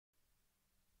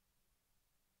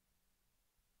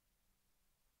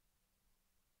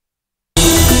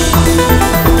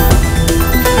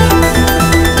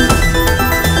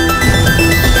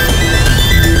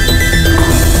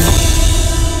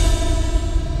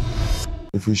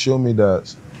If you show me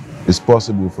that it's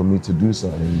possible for me to do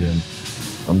something, then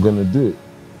I'm going to do it,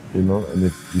 you know? And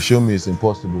if you show me it's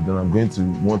impossible, then I'm going to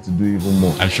want to do even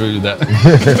more. I'll show you that.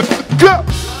 Go!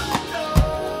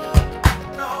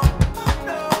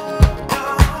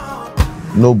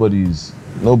 Nobody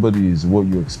is what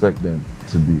you expect them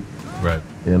to be. Right.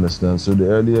 You understand? So the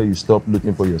earlier you stop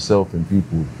looking for yourself in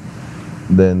people,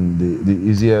 then the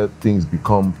easier things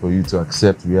become for you to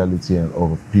accept reality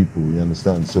of people. You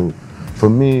understand? So for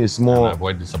me, it's more... And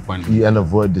avoid disappointment. Yeah, and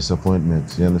avoid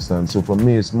disappointment. You understand? So for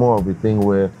me, it's more of a thing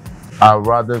where I'd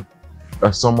rather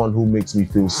someone who makes me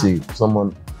feel safe,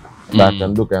 someone that I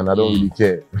can look and I don't really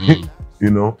care. You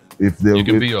know? If they, you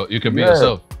can be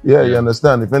yourself. Yeah, you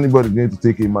understand? If anybody's going to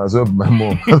take it, might as well be my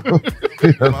mom. You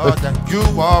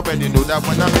already know that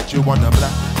when I met you on the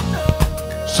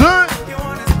block. Sir!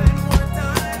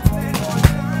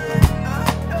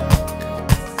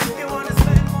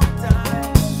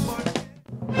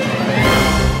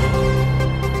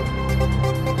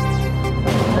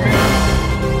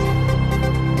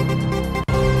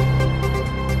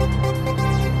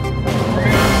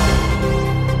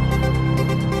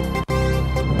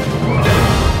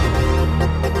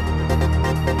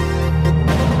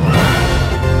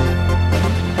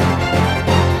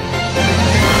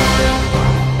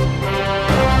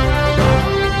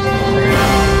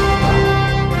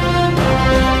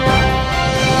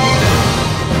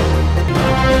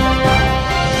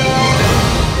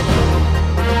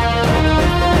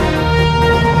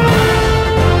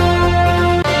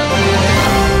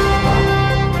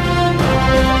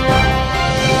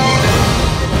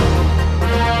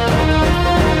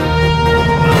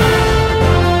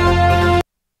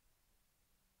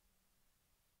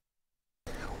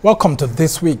 Welcome to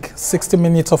This Week, 60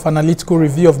 minutes of analytical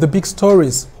review of the big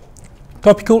stories,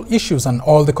 topical issues and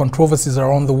all the controversies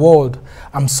around the world.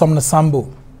 I'm Somna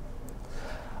Sambo.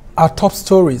 Our top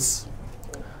stories.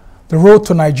 The road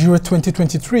to Nigeria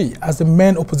 2023 as the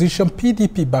main opposition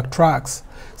PDP backtracks,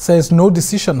 says no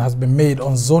decision has been made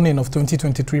on zoning of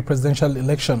 2023 presidential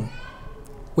election.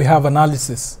 We have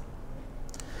analysis.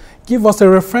 Give us a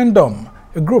referendum.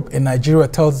 A group in Nigeria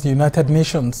tells the United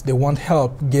Nations they want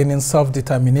help gaining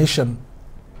self-determination.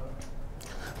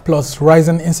 Plus,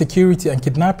 rising insecurity and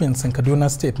kidnappings in Kaduna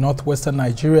State, northwestern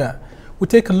Nigeria. We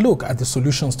take a look at the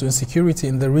solutions to insecurity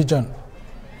in the region.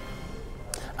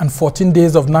 And 14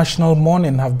 days of national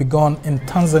mourning have begun in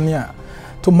Tanzania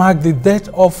to mark the death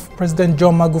of President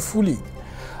John Magufuli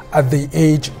at the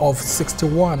age of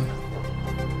 61.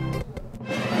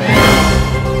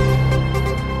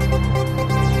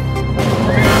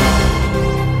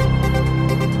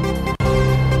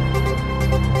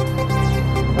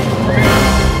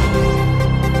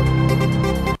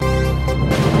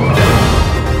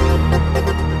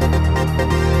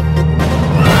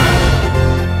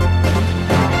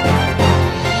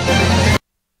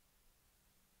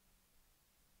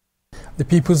 The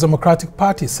People's Democratic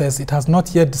Party says it has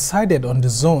not yet decided on the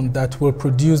zone that will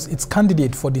produce its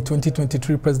candidate for the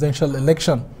 2023 presidential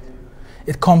election.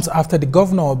 It comes after the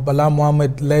Governor Bala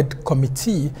Mohammed led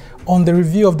committee on the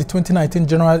review of the 2019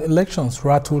 general elections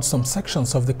rattled some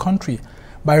sections of the country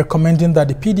by recommending that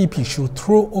the PDP should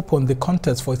throw open the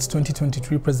contest for its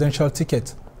 2023 presidential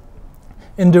ticket.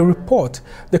 In the report,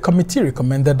 the committee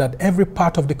recommended that every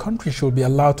part of the country should be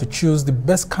allowed to choose the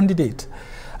best candidate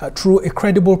through a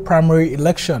credible primary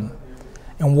election,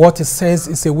 and what it says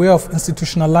is a way of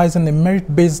institutionalizing a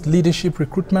merit-based leadership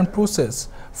recruitment process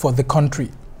for the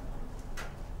country.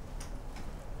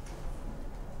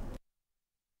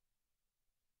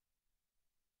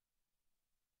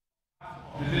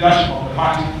 The leadership of the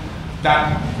party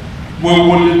that we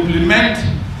will implement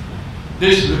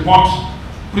this report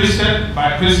precinct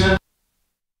by precinct.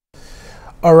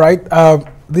 All right.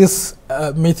 This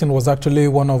meeting was actually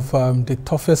one of the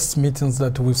toughest meetings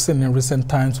that we've seen in recent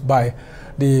times by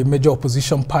the major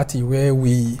opposition party, where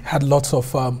we had lots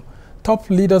of top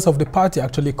leaders of the party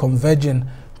actually converging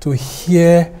to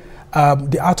hear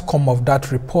the outcome of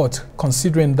that report,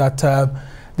 considering that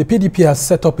the PDP has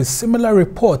set up a similar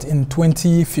report in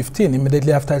 2015,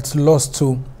 immediately after its loss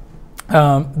to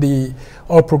the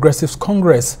All Progressives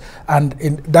Congress. And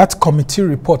that committee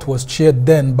report was chaired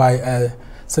then by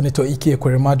Senator Ike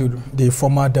Ekweremadu, the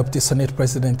former Deputy Senate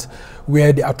President,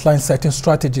 where they outlined certain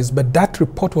strategies. But that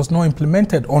report was not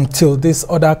implemented until this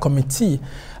other committee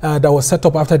that was set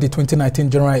up after the 2019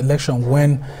 general election,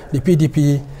 when the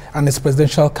PDP and its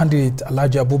presidential candidate,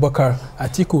 Alhaji Abubakar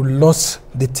Atiku, lost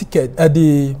the ticket,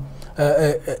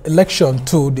 election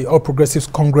to the All Progressives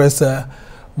Congress,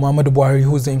 Muhammadu Buhari,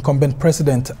 who's the incumbent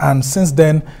president. And since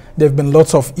then, there have been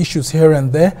lots of issues here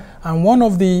and there. And one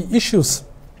of the issues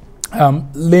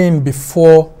laying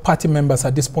before party members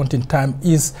at this point in time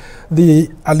is the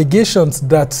allegations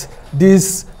that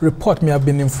this report may have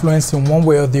been influenced in one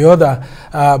way or the other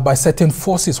by certain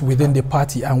forces within the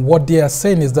party. And what they are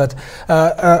saying is that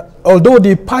although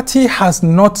the party has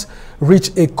not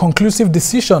reached a conclusive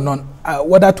decision on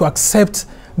whether to accept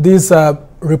this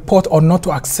report or not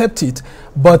to accept it,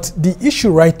 but the issue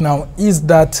right now is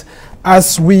that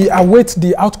as we await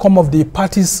the outcome of the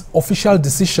party's official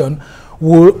decision,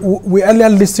 we earlier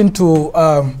listened to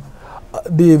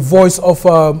the voice of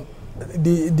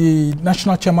the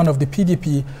national chairman of the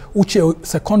PDP, Uche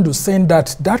Secondus, saying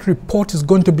that that report is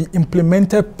going to be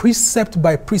implemented precept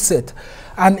by precept.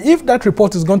 And if that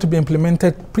report is going to be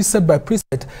implemented precept by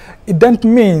precept, it then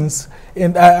means,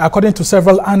 according to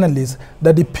several analysts,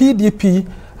 that the PDP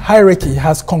hierarchy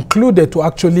has concluded to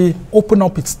actually open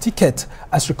up its ticket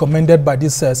as recommended by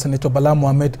this Senator Bala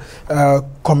Mohammed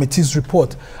committee's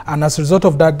report. And as a result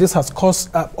of that, this has caused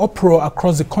uproar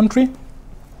across the country,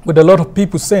 with a lot of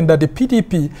people saying that the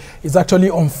PDP is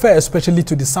actually unfair, especially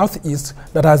to the Southeast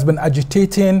that has been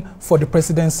agitating for the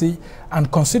presidency,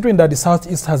 and considering that the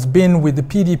Southeast has been with the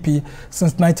PDP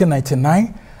since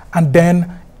 1999, and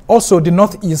then also the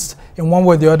Northeast, in one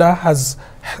way or the other, has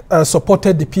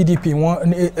supported the PDP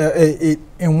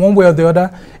in one way or the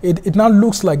other. It now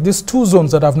looks like these two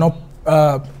zones that have not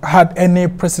had any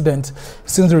precedent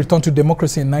since the return to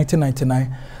democracy in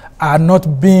 1999 are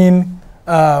not being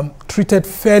treated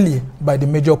fairly by the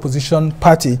major opposition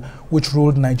party, which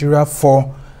ruled Nigeria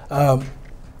for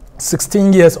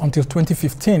 16 years until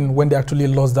 2015, when they actually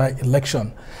lost that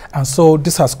election. And so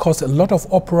this has caused a lot of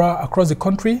uproar across the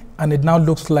country, and it now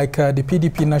looks like the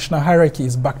PDP national hierarchy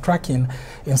is backtracking,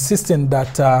 insisting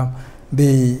that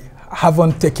they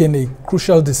haven't taken a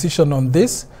crucial decision on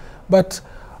this. But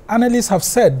analysts have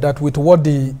said that with what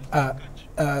the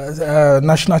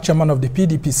national chairman of the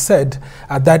PDP said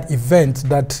at that event,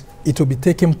 that it will be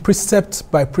taken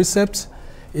precept by precept,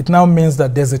 it now means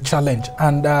that there's a challenge.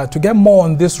 And to get more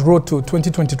on this road to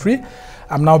 2023,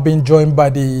 I'm now being joined by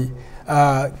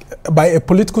by a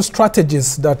political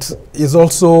strategist that is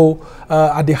also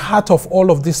at the heart of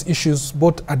all of these issues,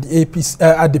 both at the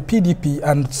PDP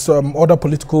and some other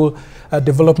political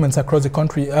developments across the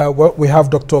country. We have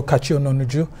Dr. Kachi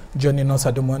Ononuju joining us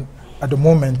at the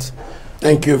moment.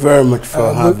 Thank you very much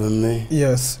for having me.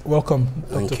 Yes, welcome,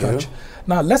 Dr. Kachi.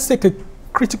 Now, let's take a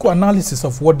critical analysis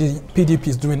of what the PDP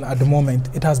is doing at the moment.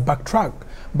 It has backtracked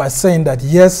by saying that,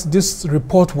 yes, this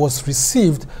report was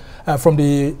received from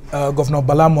the Governor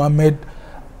Bala Mohammed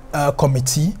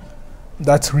committee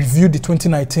that reviewed the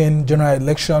 2019 general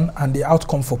election and the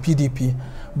outcome for PDP,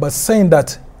 but saying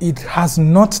that it has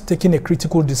not taken a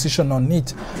critical decision on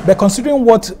it. But considering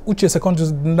what Uche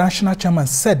Secondus, the national chairman,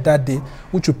 said that day,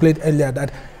 which we played earlier,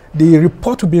 that the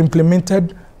report will be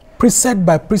implemented precept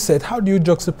by precept, how do you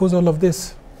juxtapose all of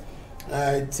this?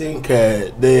 I think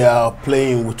they are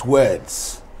playing with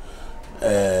words.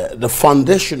 The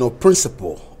foundational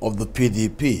principle of the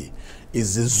PDP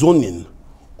is the zoning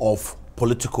of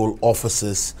political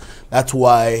offices. That's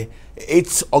why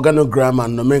its organogram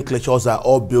and nomenclatures are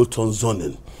all built on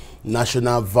zoning.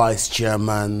 National Vice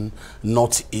Chairman,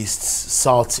 Northeast,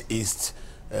 Southeast,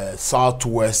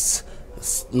 Southwest,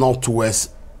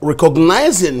 Northwest,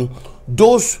 recognizing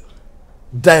those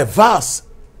diverse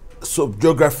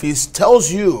subgeographies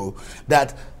tells you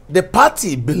that the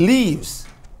party believes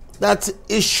that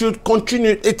it should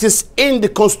continue. It is in the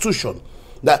constitution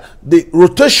that the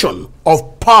rotation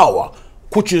of power,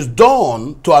 which is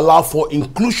done to allow for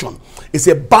inclusion, is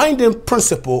a binding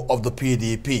principle of the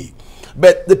PDP.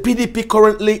 But the PDP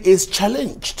currently is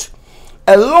challenged.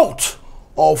 A lot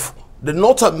of the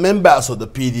Northern members of the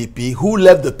PDP who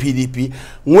left the PDP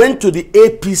went to the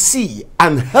APC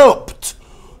and helped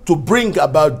to bring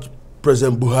about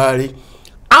President Buhari.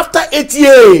 After 8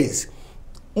 years,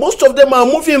 most of them are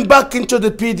moving back into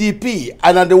the PDP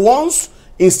and are the ones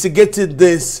instigating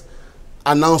these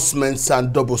announcements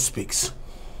and double speaks.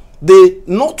 The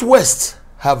Northwest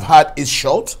have had its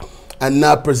shot, and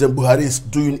now President Buhari is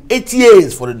doing 8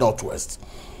 years for the Northwest.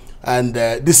 And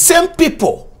the same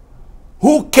people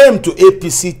who came to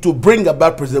APC to bring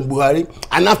about President Buhari,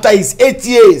 and after his 8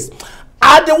 years,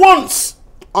 are the ones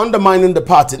undermining the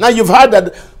party. Now you've heard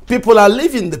that people are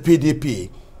leaving the PDP.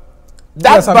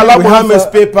 That yes, Bala Mohammed's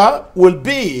paper will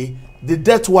be the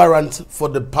death warrant for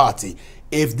the party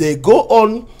if they go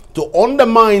on to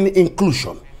undermine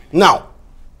inclusion. Now,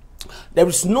 there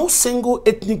is no single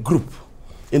ethnic group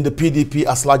in the PDP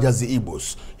as large as the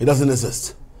Igbos. It doesn't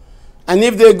exist. And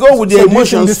if they go with the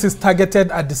emotions... this is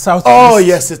targeted at the South? Oh,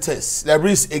 yes, it is. There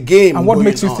is a game. And what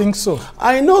makes you think so?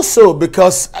 I know so,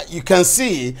 because you can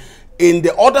see in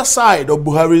the other side of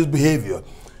Buhari's behavior.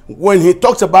 When he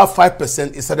talked about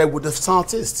 5%, he started with the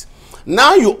Southeast.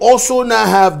 Now you also now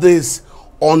have this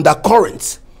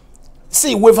undercurrent.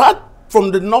 See, we've had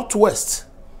from the Northwest,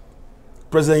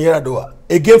 President Yar'Adua.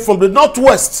 Again, from the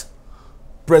Northwest,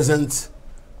 President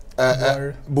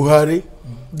Buhari.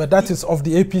 But that is of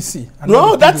the APC.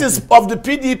 No, that is of the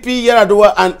PDP,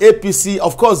 Yar'Adua, and APC.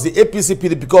 Of course, the APC,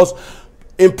 PDP, because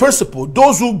in principle,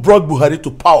 those who brought Buhari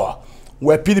to power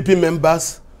were PDP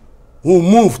members who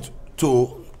moved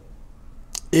to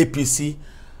APC.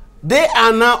 They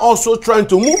are now also trying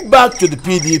to move back to the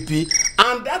PDP,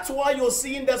 and that's why you're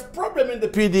seeing there's problem in the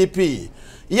PDP.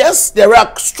 Yes, there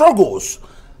are struggles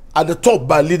at the top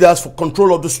by leaders for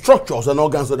control of the structures and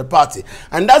organs of the party,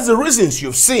 and that's the reasons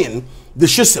you've seen the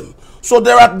schism. So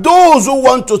there are those who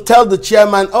want to tell the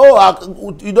chairman,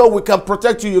 oh, you know, we can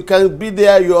protect you, you can be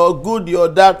there, you're good, you're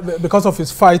that. Because of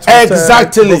his fight with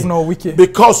Governor Wike.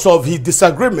 Because of his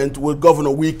disagreement with Governor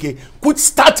Wike, which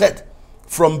started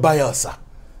from Bayelsa.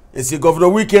 You see, Governor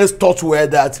Wike's thoughts were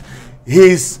that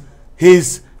his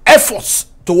efforts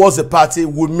towards the party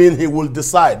would mean he will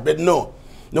decide. But no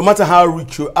matter how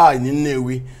rich you are in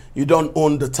Nnewi, you don't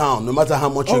own the town, no matter how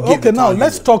much you give the town. Okay, now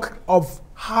let's talk of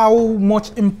how much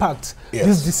impact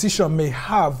this decision may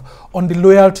have on the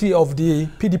loyalty of the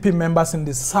PDP members in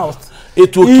the South.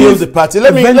 It will kill the party.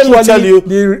 Let me tell you,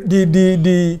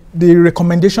 the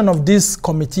recommendation of this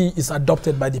committee is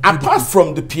adopted by the PDP. Apart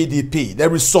from the PDP,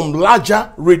 there is some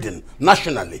larger reading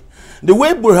nationally. The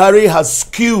way Buhari has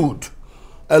skewed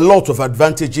a lot of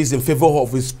advantages in favor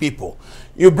of his people.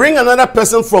 You bring another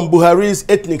person from Buhari's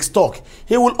ethnic stock,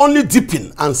 he will only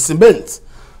deepen and cement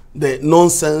the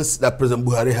nonsense that President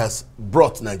Buhari has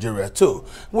brought Nigeria to.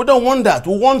 We don't want that.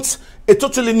 We want a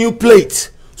totally new plate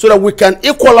so that we can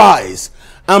equalize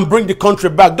and bring the country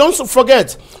back. Don't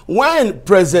forget, when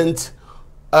President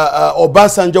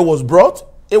Obasanjo was brought,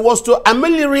 it was to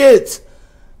ameliorate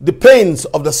the pains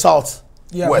of the South.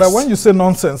 Yeah, but when you say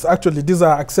nonsense, actually, these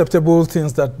are acceptable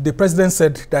things that the president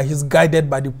said that he's guided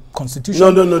by the constitution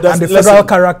and the federal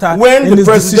character. When the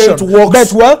president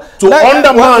works to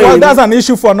undermine, that's an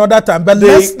issue for another time. But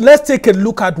let's take a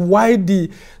look at why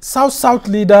the South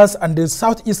leaders and the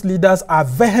Southeast leaders are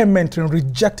vehement in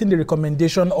rejecting the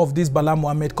recommendation of this Bala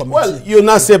Mohammed committee. Well, you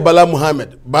now say Bala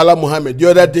Mohammed. Bala Mohammed,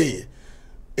 the other day,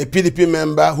 a PDP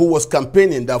member who was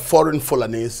campaigning that foreign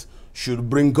Fulanese should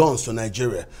bring guns to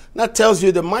Nigeria. That tells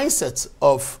you the mindset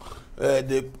of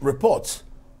the report.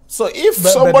 So if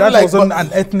somebody but that like wasn't an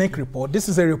ethnic report. This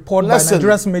is a report by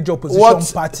Nigeria's major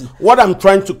opposition party. What I'm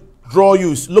trying to draw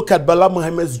you is look at Bala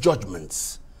Mohammed's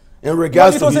judgments in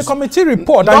regards to it was a committee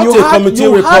report, not and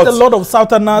you had a lot of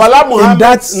Southerners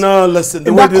in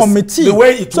that committee. The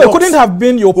way it so it couldn't have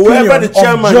been your opinion. Whoever the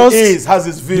chairman has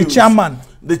his views. The chairman.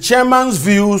 The chairman's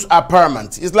views are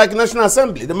paramount. It's like National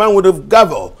Assembly. The man would have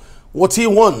gavel. What he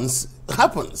wants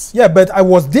happens. Yeah, but I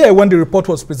was there when the report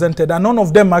was presented, and none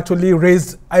of them actually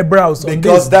raised eyebrows on this.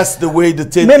 Because that's the way the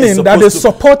thing is supposed to. Meaning that they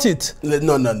support it.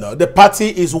 No. The party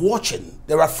is watching.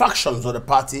 There are factions of the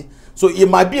party. So it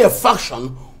might be a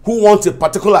faction who wants a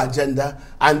particular agenda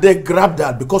and they grab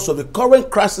that because of the current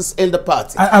crisis in the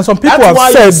party. And some people have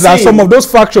said that some of those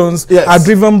factions are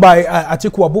driven by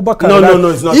Atiku Abubakar. No,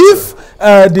 it's not if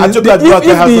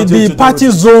the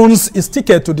party zones his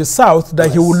ticket to the South,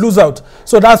 that he will lose out.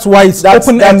 So that's why it's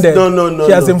open-ended. No.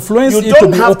 He has influenced it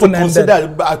to be open-ended.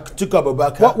 Atiku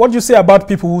Abubakar. What do you say about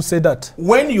people who say that?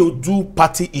 When you do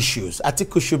party issues,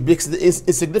 Atiku should be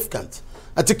insignificant.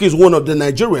 Atiku is one of the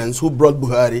Nigerians who brought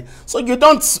Buhari. So you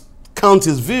don't count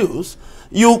his views.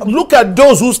 You look at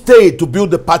those who stayed to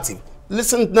build the party.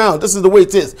 Listen now, this is the way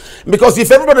it is. Because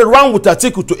if everybody ran with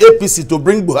Atiku to APC to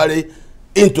bring Buhari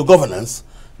into governance,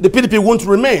 the PDP won't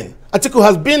remain. Atiku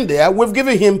has been there. We've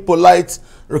given him polite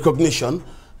recognition.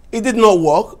 It did not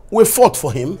work. We fought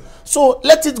for him. So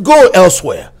let it go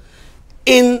elsewhere.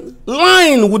 In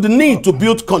line with the need to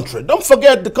build country. Don't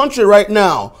forget the country right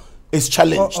now is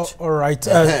challenged. All right.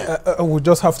 We'll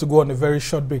just have to go on a very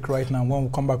short break right now. When we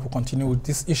come back, we'll continue with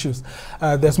these issues.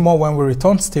 There's more when we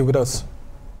return. Stay with us.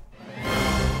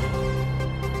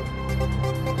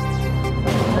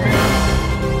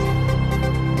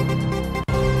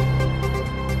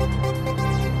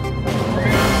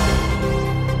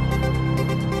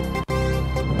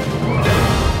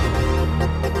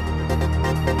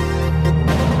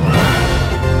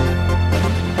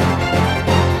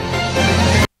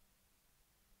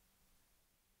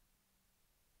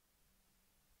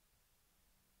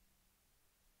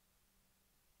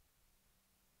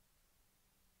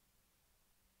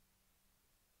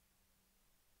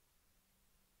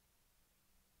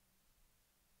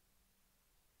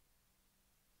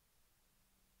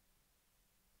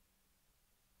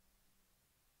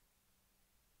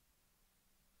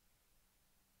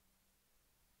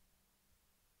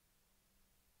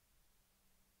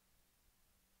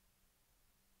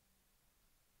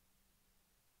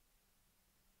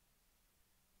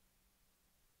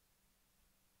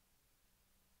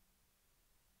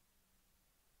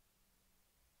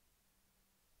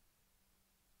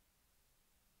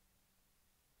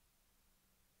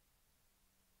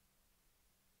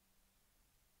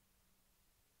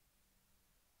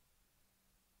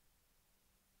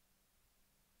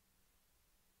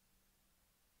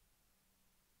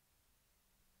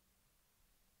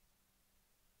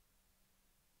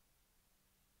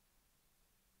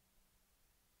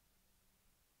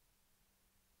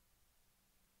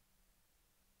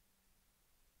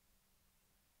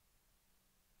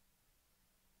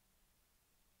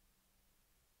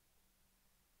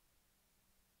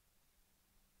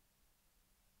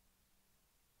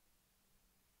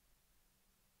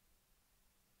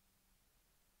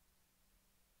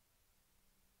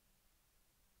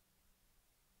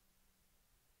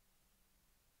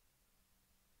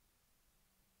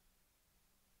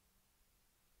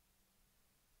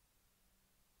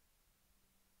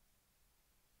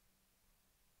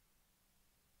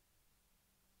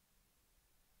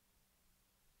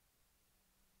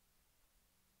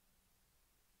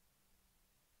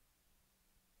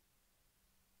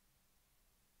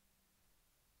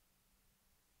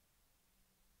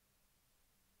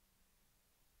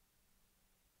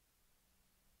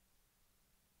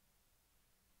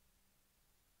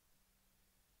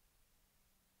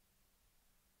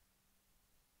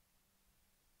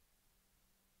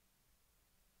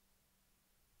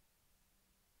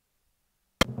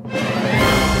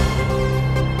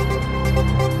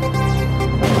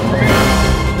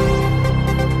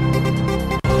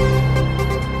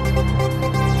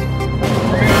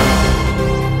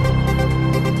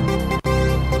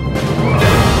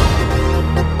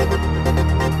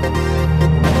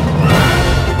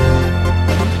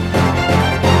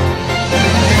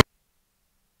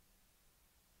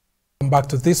 back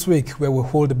to This Week, where we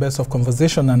hold the best of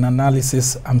conversation and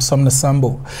analysis. I'm Sumner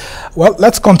Sambo. Well,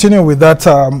 let's continue with that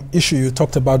issue you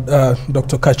talked about,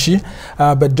 Dr. Kachi.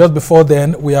 But just before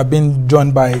then, we are being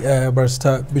joined by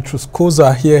Barrister Bitrus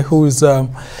Koza here, who is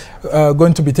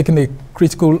going to be taking a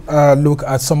critical look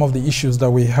at some of the issues that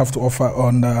we have to offer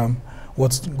on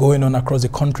what's going on across the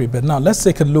country. But now let's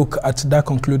take a look at that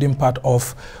concluding part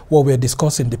of what we're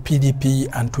discussing, the PDP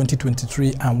and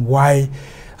 2023, and why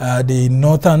the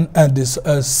northern and the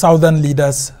southern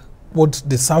leaders, both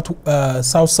the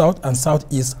south and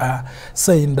southeast, are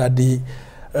saying that the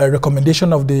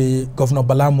recommendation of the Governor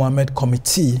Bala Mohammed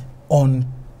committee on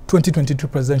 2022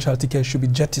 presidential ticket should be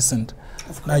jettisoned.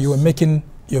 Now you were making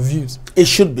your views. It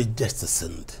should be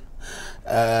jettisoned.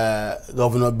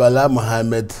 Governor Bala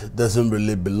Mohammed doesn't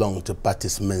really belong to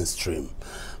party's mainstream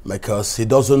because he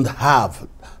doesn't have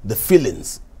the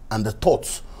feelings and the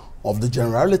thoughts of the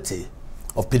generality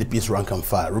of PDP's rank and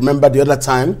file. Remember the other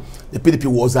time, the PDP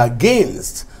was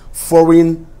against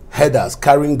foreign headers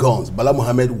carrying guns. Bala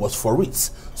Mohammed was for it.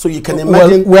 So you can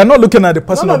imagine. Well, we are not looking at the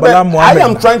person of Bala Mohammed. I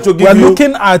am trying to give you. We are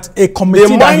looking at a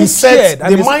committee that he chaired,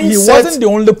 and he wasn't the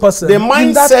only person. The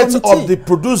mindset of the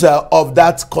producer of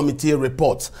that committee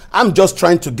report. I'm just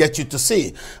trying to get you to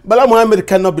see. Bala Mohammed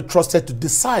cannot be trusted to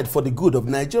decide for the good of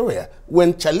Nigeria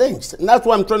when challenged. And that's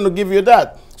why I'm trying to give you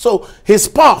that. So his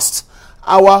past,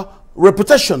 our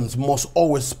reputations must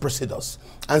always precede us.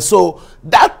 And so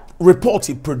that report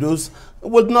he produced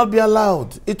would not be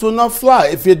allowed. It will not fly.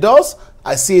 If it does,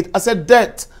 I see it as a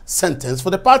death sentence for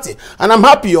the party. And I'm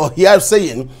happy you're here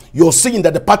saying, you're seeing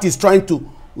that the party is trying to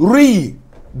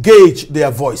re-gauge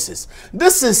their voices.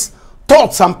 This is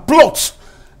thoughts and plots.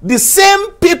 The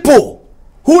same people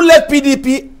who led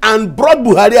PDP and brought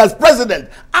Buhari as president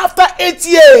after 8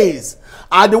 years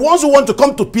are the ones who want to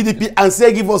come to PDP and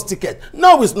say, give us ticket.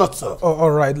 No, it's not so. Oh,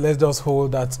 all right, let's just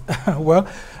hold that. Well,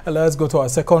 let's go to our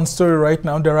second story right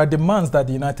now. There are demands that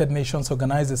the United Nations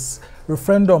organizes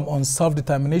referendum on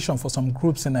self-determination for some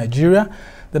groups in Nigeria.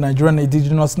 The Nigerian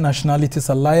Indigenous Nationalities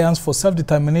Alliance for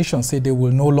Self-Determination say they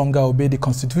will no longer obey the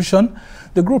Constitution.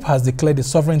 The group has declared a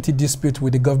sovereignty dispute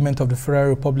with the government of the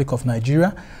Federal Republic of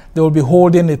Nigeria. They will be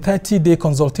holding a 30-day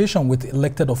consultation with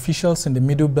elected officials in the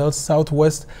Middle Belt,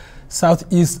 Southwest,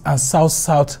 Southeast, and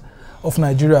South-South of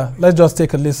Nigeria. Let's just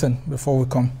take a listen before we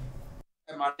come.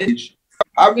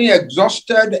 Having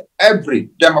exhausted every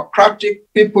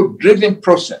democratic, people-driven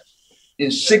process in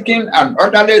seeking an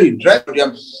orderly redress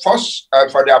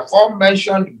for their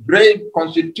aforementioned grave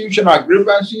constitutional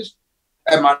grievances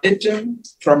emanating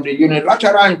from the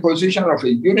unilateral imposition of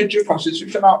a unitary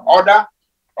constitutional order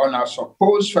on our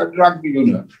supposed federal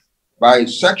union by a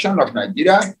section of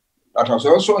Nigeria that has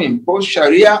also imposed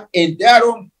Sharia in their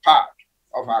own part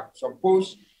of our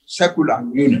supposed secular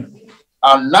union.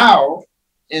 And now,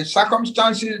 in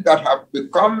circumstances that have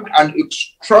become an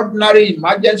extraordinary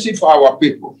emergency for our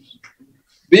people,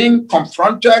 being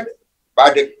confronted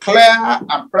by the clear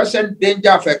and present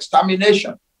danger of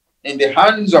extermination in the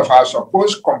hands of our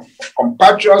supposed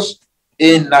compatriots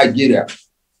in Nigeria,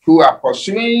 who are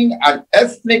pursuing an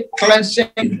ethnic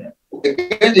cleansing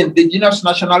against the indigenous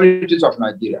nationalities of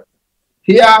Nigeria,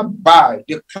 hereby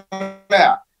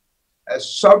declare a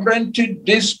sovereignty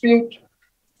dispute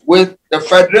with the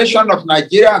Federation of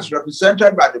Nigeria as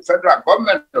represented by the federal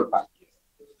government of Nigeria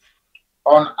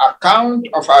on account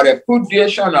of our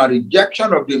repudiation and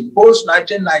rejection of the imposed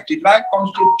 1999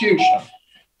 Constitution,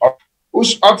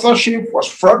 whose authorship was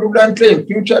fraudulently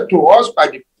imputed to us by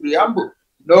the preamble.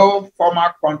 No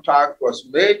formal contact was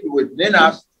made with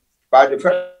NINAS by the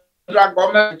federal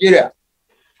government of Nigeria.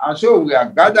 And so we are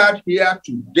gathered here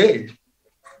today,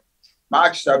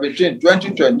 March 17,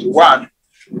 2021,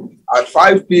 at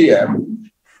 5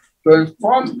 p.m. to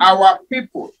inform our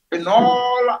people in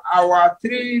all our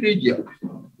 3 regions,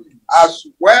 as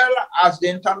well as the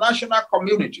international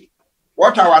community,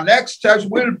 what our next steps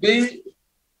will be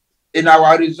in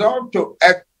our resolve to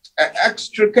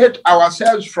extricate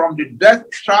ourselves from the death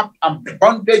trap and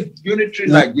bondage unitary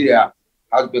Nigeria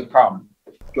has become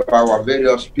to our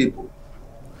various people.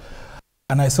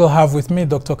 And I still have with me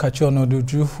Dr. Kachi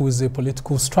Onoduju, who is a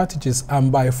political strategist,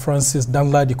 and by Francis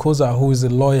Danladi Koza, who is a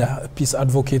lawyer, a peace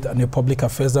advocate, and a public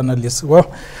affairs analyst. Well,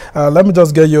 let me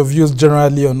just get your views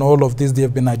generally on all of this. There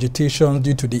have been agitation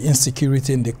due to the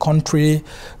insecurity in the country.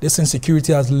 This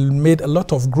insecurity has made a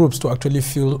lot of groups to actually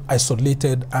feel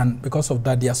isolated, and because of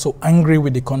that, they are so angry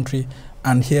with the country.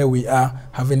 And here we are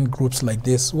having groups like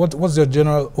this. What's your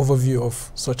general overview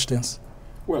of such things?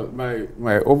 Well,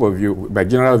 my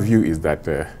general view is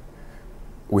that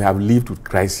we have lived with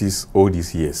crisis all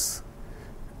these years.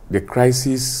 the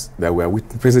crisis that we are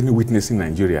presently witnessing in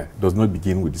Nigeria does not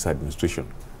begin with this administration.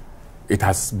 It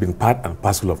has been part and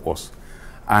parcel of us.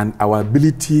 And our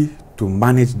ability to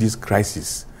manage this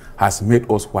crisis has made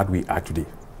us what we are today.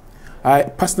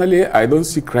 Personally, I don't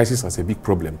see crisis as a big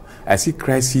problem. I see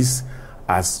crisis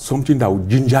as something that will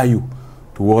ginger you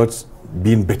towards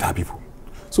being better people.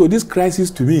 So this crisis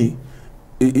to me,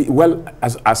 it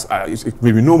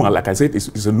may be normal, like I said,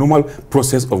 it's a normal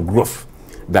process of growth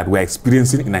that we're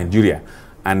experiencing in Nigeria,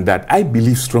 and that I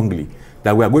believe strongly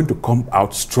that we are going to come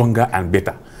out stronger and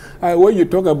better. When you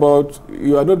talk about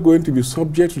you are not going to be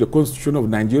subject to the Constitution of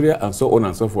Nigeria and so on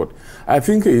and so forth, I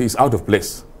think it's out of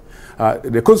place.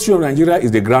 The Constitution of Nigeria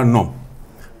is the ground norm,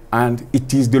 and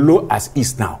it is the law as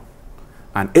is now.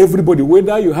 And everybody,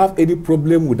 whether you have any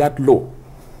problem with that law,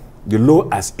 the law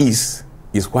as is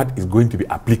what is going to be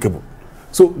applicable.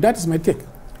 So that is my take.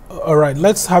 All right,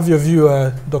 let's have your view,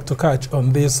 Dr. Kach,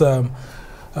 on this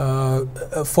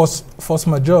force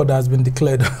majeure that has been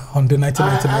declared on the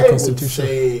 1999 Constitution. I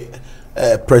would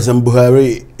say President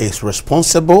Buhari is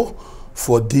responsible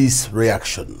for these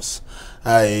reactions.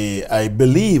 I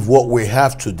believe what we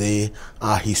have today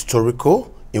are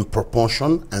historical in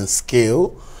proportion and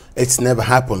scale. It's never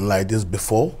happened like this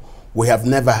before. We have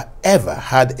never ever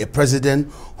had a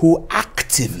president who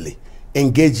actively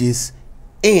engages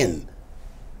in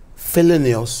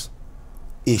felonious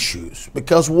issues,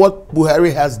 because what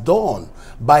Buhari has done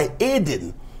by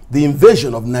aiding the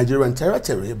invasion of Nigerian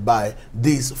territory by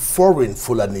these foreign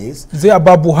Fulanis. Is it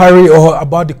about Buhari or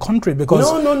about the country?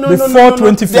 Because before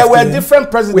 2015, there were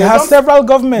different presidents. We had several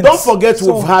governments. Don't forget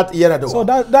we've had Yar'Adua. So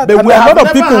that a lot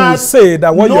of people will say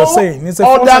that what you're saying is a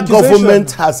false accusation. No other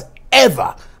government has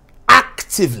ever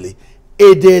actively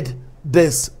aided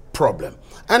this problem.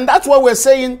 And that's why we're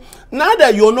saying, now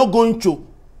that you're not going to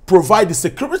provide the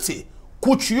security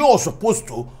which you are supposed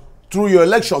to, through your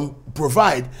election,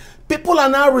 provide, people are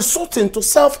now resorting to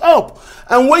self-help.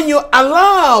 And when you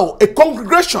allow a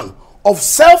congregation of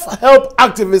self-help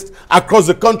activists across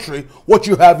the country, what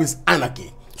you have is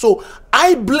anarchy. So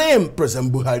I blame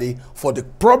President Buhari for the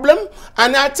problem.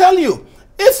 And I tell you,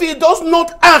 if he does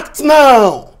not act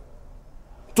now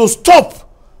to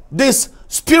stop this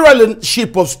spiraling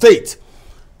ship of state,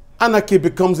 anarchy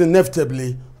becomes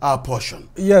inevitably our portion.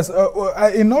 Yes,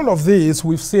 in all of this,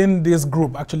 we've seen this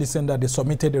group actually saying that they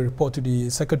submitted a report to the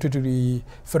Secretary to the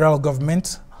federal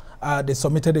government. They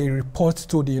submitted a report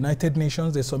to the United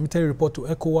Nations. They submitted a report to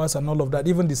ECOWAS and all of that.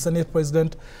 Even the Senate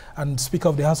President and Speaker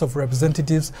of the House of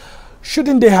Representatives.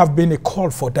 Shouldn't there have been a call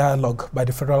for dialogue by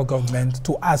the federal government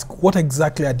to ask what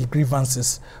exactly are the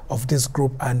grievances of this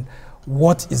group and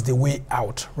what is the way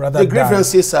out? Rather the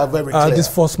grievances are very clear. This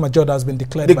force majeure has been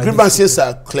declared. The grievances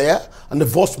are clear and the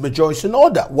force majeure is in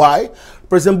order. Why?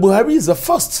 President Buhari is the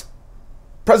first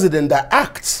president that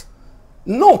acts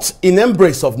not in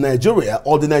embrace of Nigeria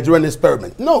or the Nigerian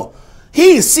experiment. No.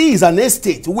 He sees an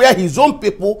estate where his own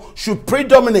people should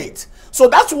predominate. So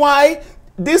that's why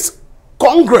this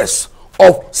Congress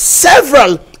of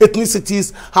several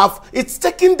ethnicities it's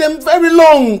taken them very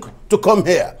long to come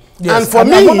here. Yes, and for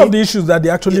me, one of the issues that they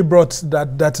actually brought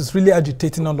that is really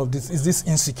agitating all of this is this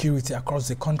insecurity across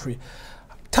the country.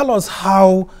 Tell us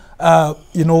how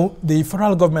the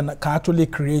federal government can actually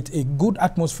create a good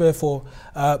atmosphere for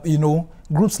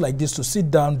groups like this to sit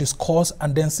down, discuss,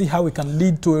 and then see how we can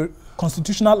lead to a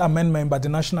constitutional amendment by the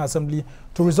National Assembly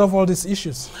to resolve all these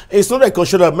issues. It's not a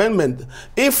constitutional amendment.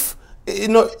 If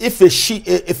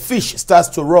a fish starts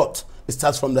to rot, it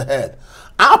starts from the head.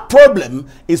 Our problem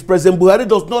is President Buhari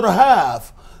does not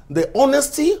have the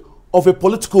honesty of a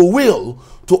political will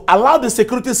to allow the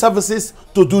security services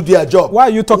to do their job. Why are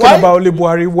you talking about only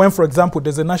Buhari when, for example,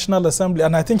 there's a National Assembly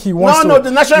and I think he wants the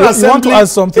National Assembly,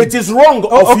 ask something. It is wrong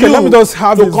of you let me just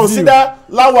have to consider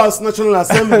Lawa's National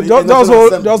Assembly.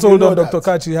 just hold on, Dr.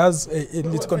 Kach. He has a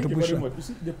little contribution. You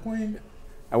see, the point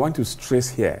I want to stress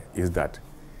here is that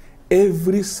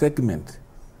every segment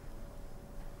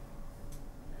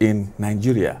in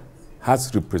Nigeria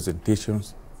has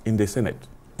representations in the Senate,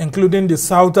 including the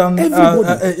southern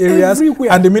areas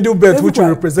and the middle belt, which we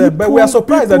represent. But we are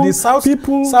surprised that the south,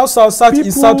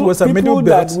 east, southwest, and middle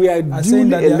belt that we are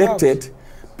duly elected,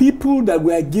 people that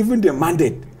we are given the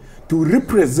mandate to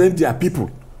represent their people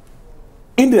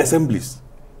in the assemblies,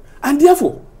 and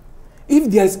therefore, if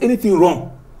there is anything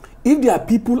wrong, if their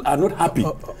people are not happy,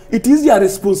 it is their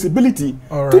responsibility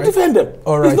to defend them.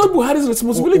 It's not Buhari's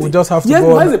responsibility. We just have to go.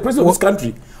 Buhari is the president of this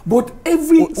country. But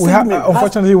every segment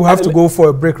unfortunately, we have to go for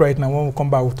a break right now. When we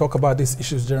come back, we'll talk about these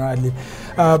issues generally.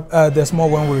 There's more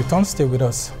when we return. Stay with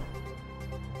us.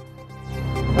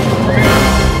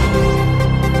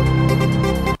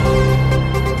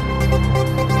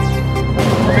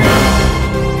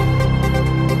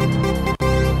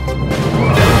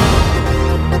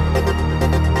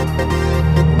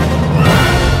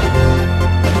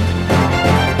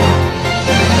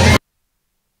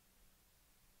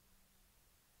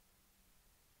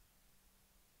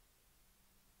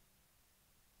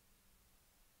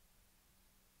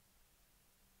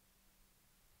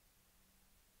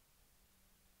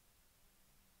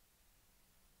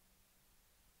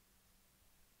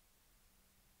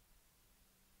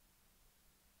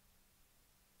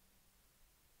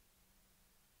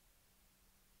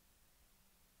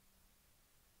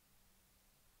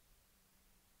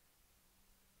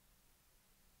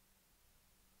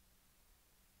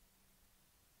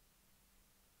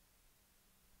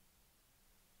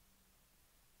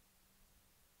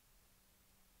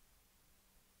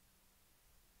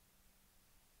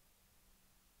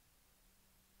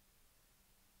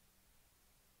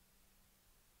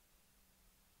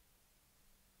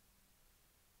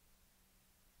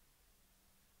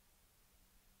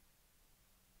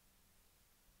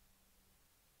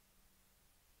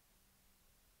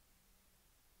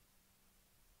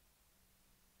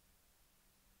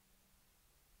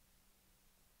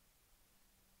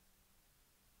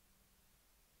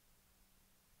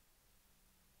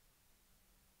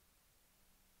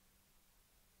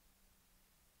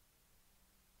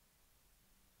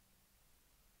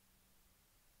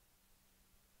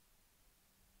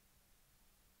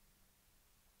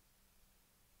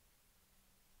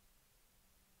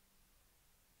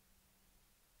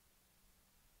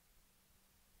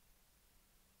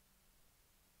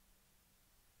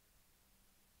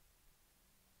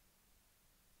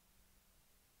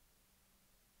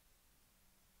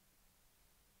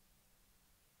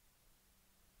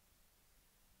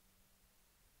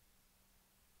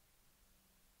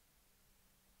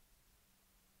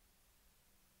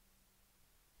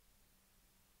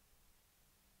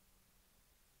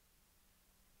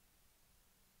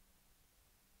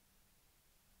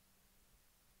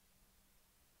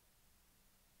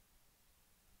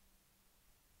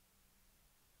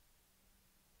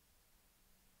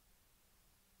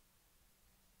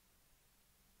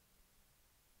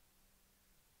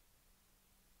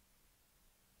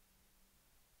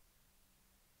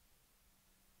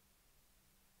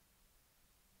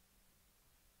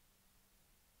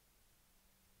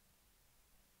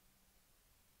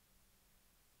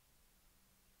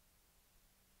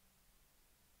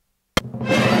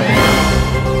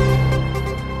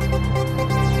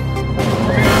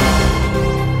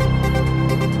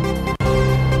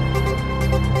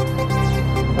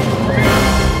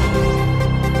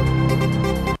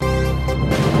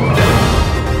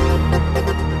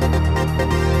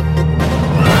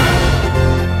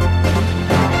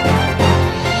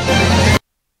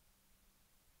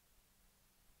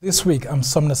 This week, I'm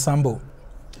Sumner Sambo.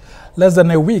 Less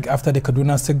than a week after the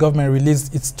Kaduna State government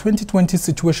released its 2020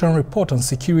 situation report on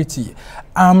security,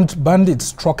 armed bandits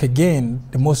struck again.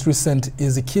 The most recent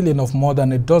is the killing of more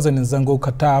than a dozen in Zango,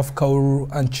 Kataf, Kauru,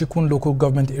 and Chikun local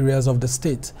government areas of the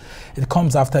state. It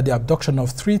comes after the abduction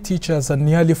of 3 teachers and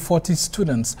nearly 40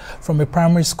 students from a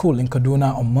primary school in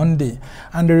Kaduna on Monday,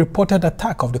 and the reported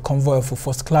attack of the convoy of a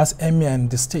first-class emir in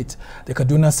the state. The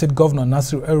Kaduna State Governor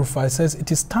Nasir El-Rufai says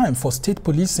it is time for state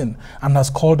policing and has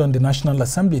called on the National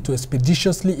Assembly to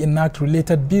expeditiously enact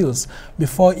related bills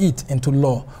before it into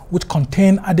law, which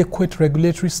contain adequate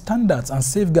regulatory standards and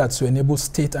safeguards to enable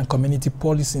state and community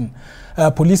policing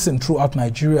throughout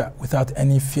Nigeria without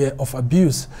any fear of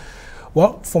abuse.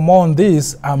 Well, for more on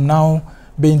this, I'm now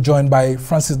being joined by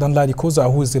Francis Danladi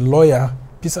Koza, who is a lawyer,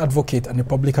 peace advocate, and a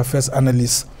public affairs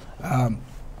analyst,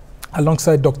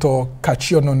 alongside Dr.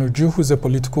 Kachio Nonuju, who is a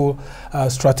political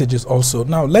strategist also.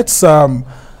 Now, let's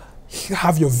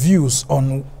have your views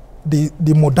on the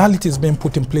modalities being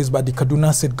put in place by the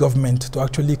Kaduna State government to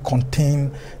actually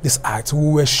contain this act. We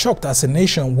were shocked as a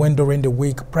nation when during the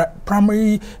week a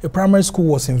primary school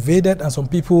was invaded and some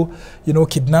people,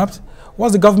 kidnapped.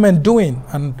 What's the government doing,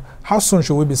 and how soon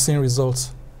should we be seeing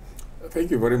results? Thank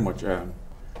you very much.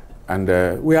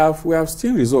 We have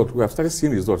seen results. We have started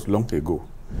seeing results long ago.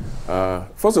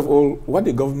 First of all, what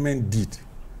the government did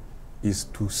is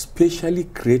to specially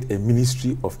create a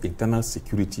Ministry of Internal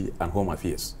Security and Home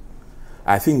Affairs.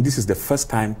 I think this is the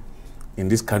first time in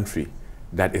this country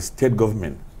that a state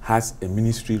government has a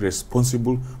ministry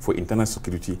responsible for internal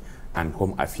security and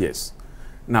home affairs.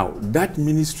 Now, that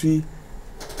ministry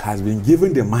has been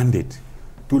given the mandate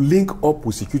to link up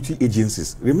with security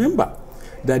agencies. Remember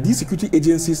that these security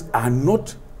agencies are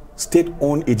not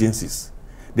state-owned agencies.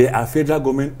 They are federal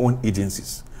government-owned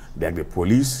agencies. They are the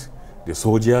police, the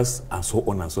soldiers, and so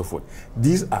on and so forth.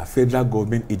 These are federal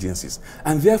government agencies.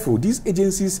 And therefore, these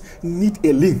agencies need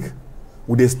a link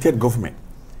with the state government.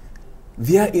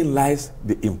 Therein lies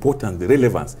the importance, the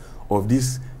relevance of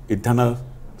this internal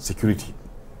security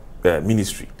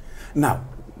ministry. Now,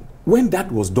 when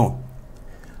that was done,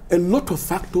 a lot of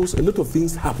factors, a lot of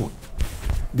things happened.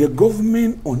 The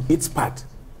government on its part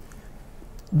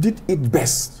did its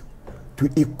best to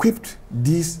equip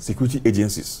these security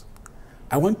agencies.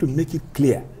 I want to make it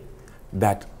clear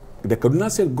that the Kaduna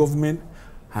State government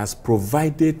has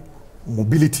provided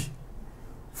mobility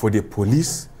for the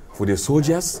police, for the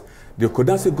soldiers. The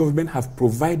Kaduna State government has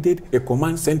provided a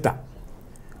command center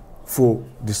for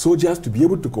the soldiers to be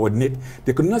able to coordinate.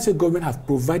 The Kaduna State government has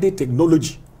provided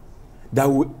technology that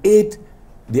will aid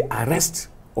the arrest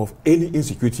of any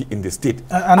insecurity in the state.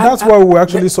 And that's why we were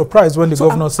actually surprised when the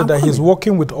governor said that he's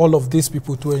working with all of these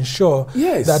people to ensure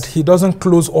that he doesn't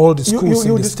close all the schools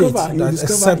in the state,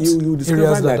 except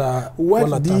areas that are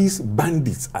what these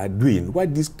bandits are doing,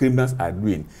 what these criminals are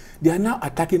doing. They are now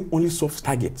attacking only soft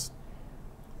targets.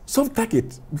 Soft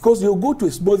targets, because you go to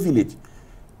a small village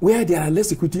where there are less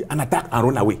security and attack and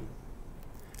run away.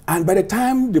 And by the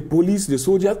time the police, the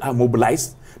soldiers are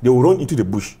mobilized, they will run into the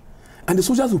bush. And the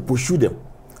soldiers will pursue them.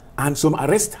 And some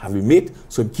arrests have been made,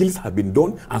 some kills have been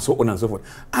done, and so on and so forth.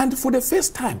 And for the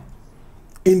first time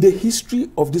in the history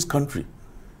of this country,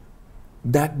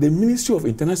 that the Ministry of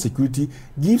Internal Security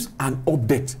gives an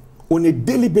update on a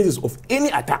daily basis of any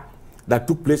attack that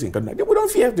took place in Kaduna. We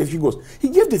don't fear the figures. He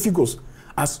gave the figures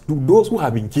as to those who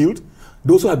have been killed,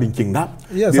 those who have been kidnapped.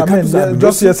 Yes, I mean,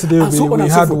 just yesterday we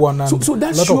had one, and so a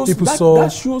lot of people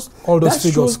saw all those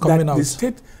figures coming out. The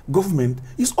state government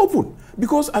is open,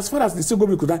 because as far as the state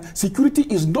government is concerned, security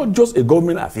is not just a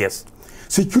government affairs.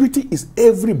 Security is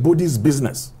everybody's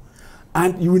business.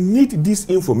 And you need this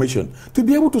information to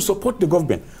be able to support the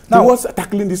government towards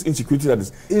tackling this insecurity that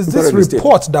is this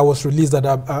report that was released that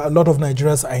a lot of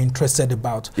Nigerians are interested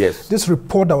about. Yes. This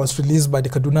report that was released by the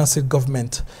Kaduna State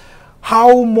government,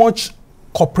 how much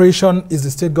cooperation is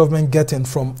the state government getting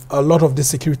from a lot of the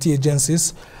security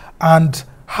agencies, and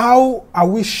how are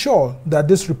we sure that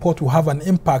this report will have an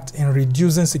impact in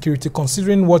reducing security,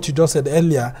 considering what you just said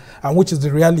earlier, and which is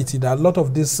the reality that a lot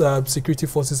of these security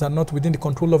forces are not within the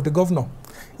control of the governor?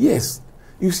 Yes.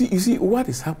 You see, what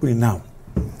is happening now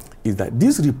is that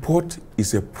this report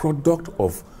is a product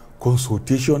of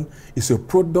consultation, is a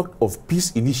product of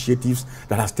peace initiatives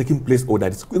that has taken place, or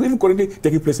that is even currently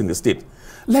taking place in the state.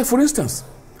 Like, for instance,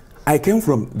 I came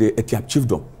from the Etiap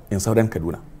Chiefdom in southern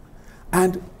Kaduna.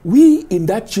 And we in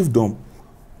that chiefdom,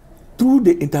 through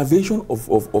the intervention of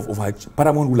our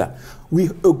paramount ruler, we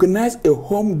organized a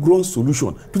homegrown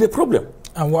solution to the problem.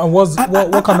 And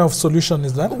what kind of solution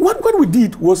is that? What we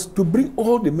did was to bring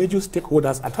all the major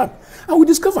stakeholders at hand. And we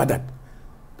discovered that,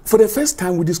 for the first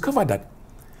time, we discovered that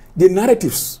the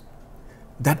narratives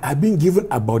that are being given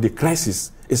about the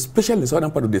crisis, especially in the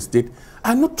southern part of the state,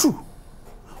 are not true.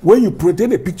 When you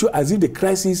present a picture as if the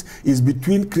crisis is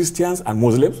between Christians and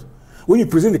Muslims, when you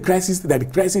present the crisis that the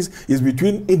crisis is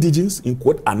between indigenous, in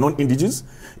quote, and non-indigenous,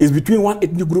 is between one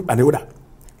ethnic group and the other,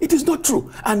 it is not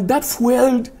true. And that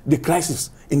fueled the crisis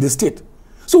in the state.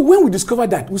 So when we discovered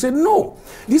that, we said, no,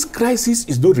 this crisis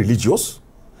is not religious.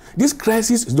 This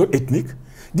crisis is not ethnic.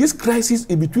 This crisis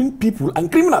is between people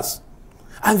and criminals.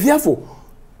 And therefore,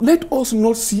 let us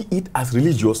not see it as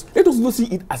religious. Let us not see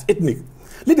it as ethnic.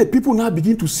 Let the people now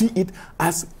begin to see it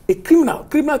as a criminal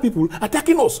people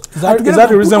attacking us. Is that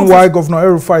the reason why Governor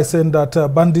El-Rufai is saying that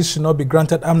bandits should not be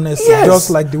granted amnesty, just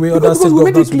like the way other state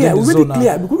governors we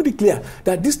made it clear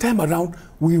that this time around,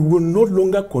 we will no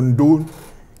longer condone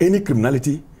any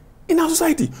criminality in our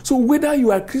society. So whether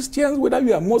you are Christians, whether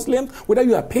you are Muslims, whether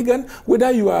you are pagan, whether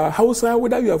you are Hausa,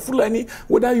 whether you are Fulani,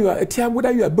 whether you are Etiab,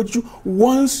 whether you are Butchu,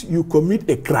 once you commit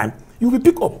a crime, you will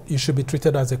pick up. You should be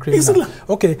treated as a criminal.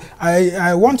 Okay,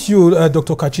 I want you,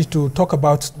 Dr. Kachi, to talk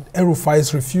about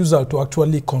El-Rufai's refusal to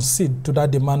actually concede to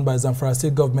that demand by Zamfara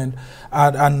State government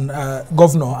and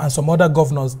governor and some other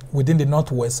governors within the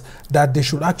Northwest that they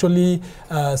should actually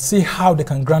see how they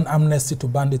can grant amnesty to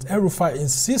bandits. El-Rufai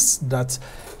insists that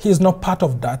he is not part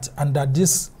of that and that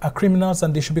these are criminals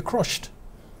and they should be crushed.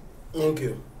 Thank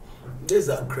you. These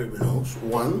are criminals.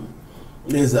 One,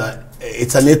 it's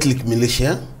an ethnic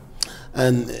militia.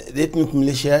 And the ethnic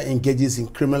militia engages in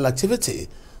criminal activity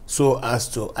so as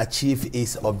to achieve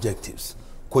its objectives,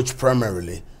 which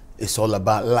primarily is all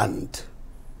about land.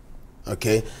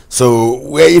 Okay? So,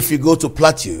 where if you go to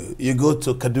Plateau, you go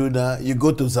to Kaduna, you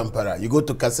go to Zamfara, you go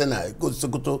to Katsina, you go to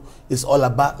Sokoto, it's all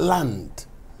about land.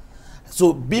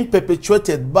 So, being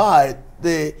perpetuated by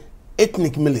the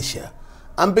ethnic militia.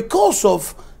 And because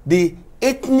of the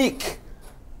ethnic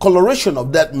coloration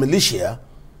of that militia,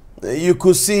 you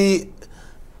could see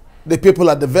the people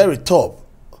at the very top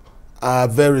are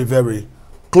very, very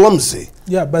clumsy.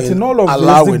 Yeah, but in all of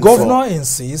this, the governor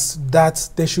insists that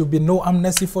there should be no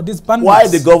amnesty for these bandits. Why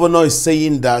the governor is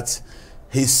saying that,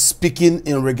 he's speaking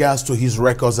in regards to his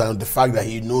records and the fact that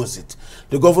he knows it.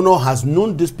 The governor has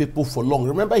known these people for long.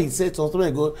 Remember, he said something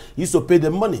ago, he used to pay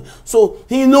them money. So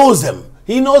he knows them.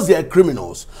 He knows they are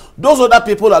criminals. Those other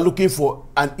people are looking for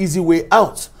an easy way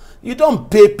out. You don't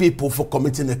pay people for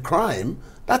committing a crime.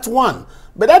 That's one.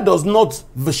 But that does not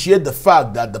vitiate the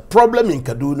fact that the problem in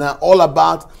Kaduna, all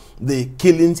about the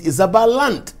killings, is about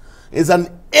land. It's an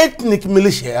ethnic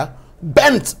militia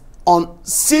bent on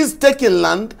taking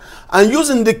land and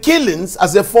using the killings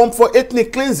as a form for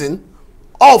ethnic cleansing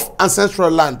of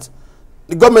ancestral land.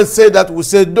 The government said that, we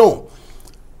said no.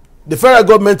 The federal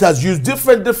government has used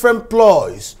different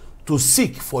ploys to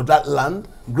seek for that land,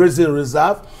 grazing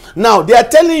reserve. Now, they are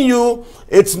telling you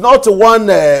it's not one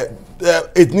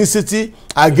ethnicity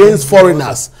against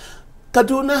foreigners.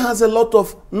 Kaduna has a lot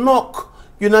of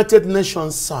United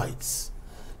Nations sites.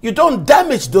 You don't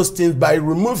damage those things by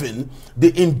removing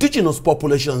the indigenous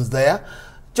populations there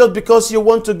just because you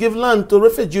want to give land to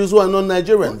refugees who are not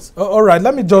Nigerians. All right,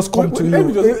 let me just come to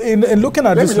you. In looking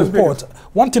at this report,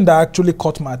 one thing that actually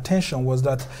caught my attention was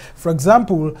that, for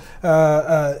example,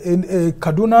 in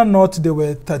Kaduna North, there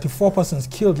were 34 persons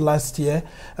killed last year.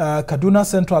 Kaduna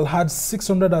Central had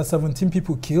 617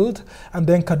 people killed, and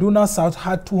then Kaduna South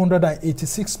had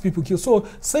 286 people killed. So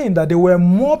saying that there were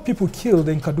more people killed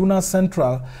in Kaduna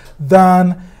Central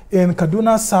than in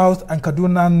Kaduna South and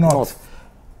Kaduna North.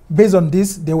 Based on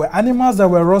this, there were animals that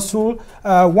were rustled.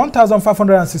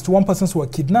 1,561 persons were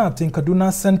kidnapped in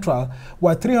Kaduna Central,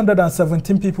 while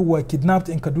 317 people were kidnapped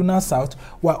in Kaduna South,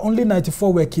 while only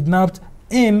 94 were kidnapped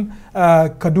in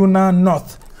Kaduna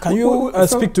North. Can you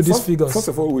speak to these figures? First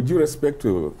of all, with due respect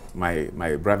to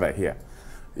my brother here,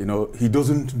 you know, he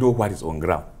doesn't know what is on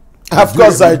ground. Of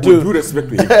course I do. With due respect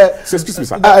to him. So excuse me,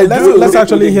 sir. Let's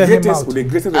actually hear him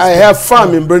out. I have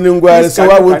farm in Bruningwari, so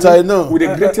why would I know? With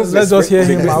the greatest let's just hear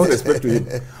him out. Respect to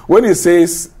him. When he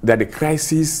says that the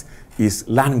crisis is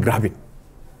land grabbing,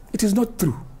 it is not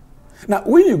true. Now,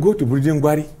 when you go to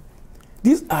Bruningwari,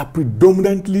 these are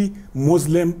predominantly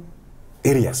Muslim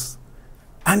areas,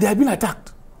 and they have been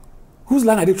attacked. Whose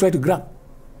land are they trying to grab?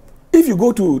 If you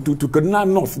go to Kaduna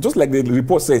North, just like the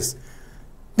report says,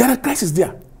 there are crises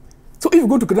there. So if you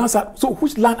go to Kaduna South, so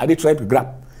which land are they trying to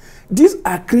grab? These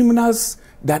are criminals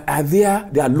that are there,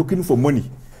 they are looking for money.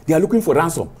 They are looking for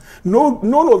ransom.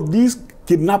 None of these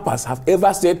kidnappers have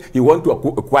ever said he want to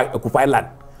occupy land.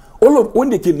 When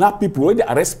they kidnap people, when they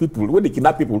arrest people, when they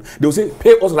kidnap people, they will say,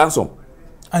 pay us ransom.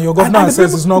 And your governor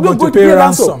says it's not going to pay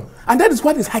ransom. And that is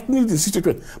what is heightening the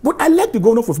situation. But I like the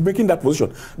governor for making that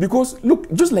position. Because,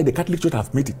 look, just like the Catholic Church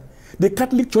have made it, the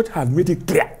Catholic Church have made it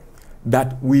clear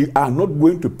that we are not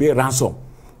going to pay ransom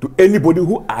to anybody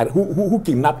who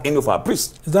kidnap any of our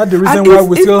priests. Is that the reason why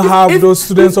we still have those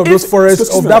students of those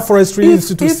forests, of that forestry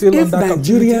institute still under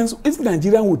captivity? If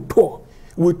Nigerians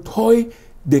would toy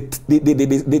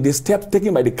the steps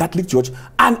taken by the Catholic Church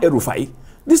and El-Rufai,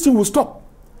 this thing will stop.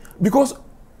 Because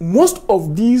most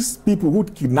of these people who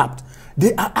kidnapped,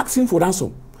 they are asking for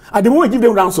ransom. At the moment you give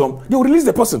them ransom, they will release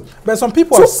the person. But some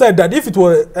people have said that if it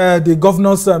were the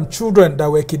governor's children that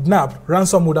were kidnapped,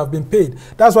 ransom would have been paid.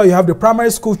 That's why you have the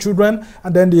primary school children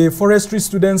and then the forestry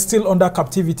students still under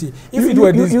captivity. If it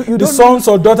were the sons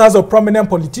or daughters of prominent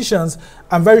politicians,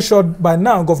 I'm very sure by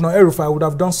now Governor El-Rufai would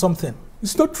have done something.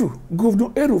 It's not true.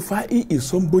 Governor El-Rufai is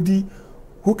somebody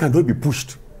who cannot be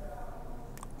pushed.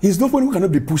 He's nobody who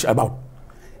cannot be pushed about.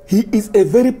 He is a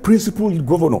very principled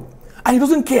governor, and he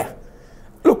doesn't care.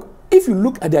 Look, if you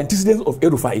look at the antecedents of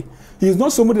El-Rufai, he is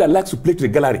not somebody that likes to play to the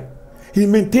gallery. He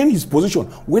maintains his position,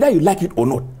 whether you like it or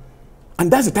not.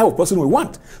 And that's the type of person we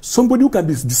want. Somebody who can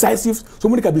be decisive,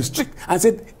 somebody who can be strict, and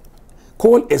said,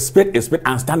 call a spade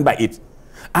and stand by it.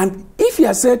 And if he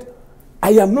has said,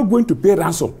 I am not going to pay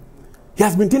ransom, he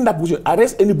has maintained that position.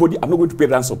 Arrest anybody, I'm not going to pay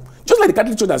ransom. Just like the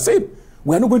Catholic Church has said,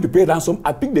 we are not going to pay ransom.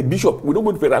 I pick the bishop, we're not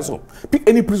going to pay ransom. Pick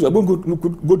any priest, we're going to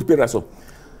go to pay ransom.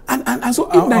 And so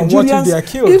if Nigerians, what if they are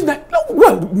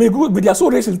killed? May their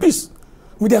soul rest in peace.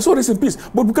 With their soul rest in peace.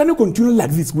 But we cannot continue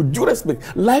like this. With due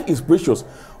respect, life is precious.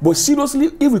 But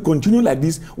seriously, if we continue like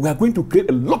this, we are going to create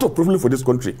a lot of problems for this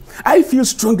country. I feel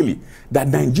strongly that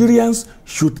Nigerians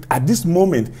should, at this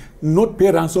moment, not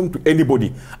pay ransom to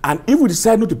anybody. And if we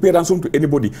decide not to pay ransom to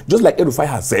anybody, just like El-Rufai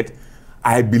has said,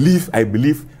 I believe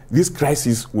this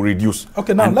crisis will reduce.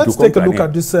 Okay, now let's take a look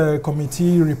at this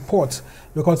committee report,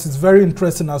 because it's very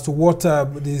interesting as to what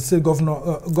the state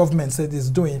government said is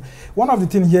doing. One of the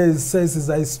things here says is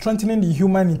that it's strengthening the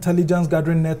human intelligence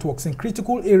gathering networks in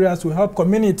critical areas to help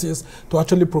communities to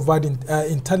actually provide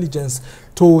intelligence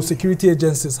to security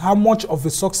agencies. How much of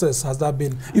a success has that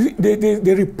been?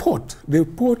 The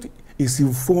report is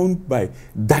informed by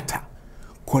data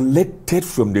collected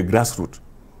from the grassroots.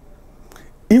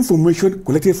 Information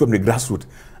collected from the grassroots,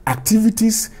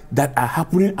 activities that are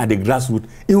happening at the grassroots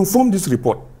inform this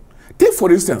report. Take,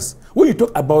 for instance, when you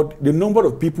talk about the number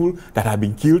of people that have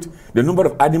been killed, the number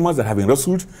of animals that have been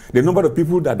rustled, the number of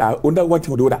people that are under one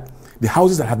thing or the other, the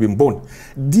houses that have been burned,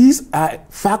 these are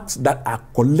facts that are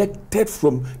collected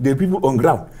from the people on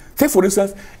ground. Take, for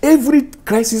instance, every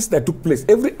crisis that took place,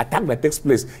 every attack that takes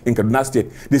place in Kaduna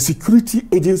State, the security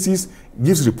agencies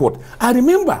gives report. I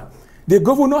remember the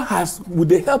governor has, with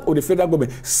the help of the federal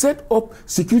government, set up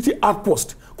security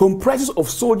outposts comprises of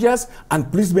soldiers and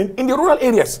policemen in the rural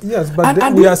areas. Yes, but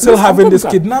and we are still having these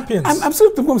kidnappings. I'm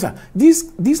still to sir.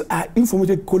 These are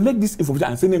information. Collect this information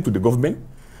and send them to the government,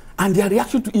 and their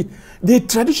reaction to it. The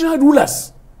traditional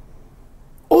rulers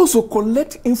also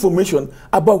collect information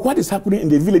about what is happening in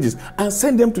the villages and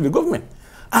send them to the government.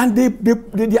 And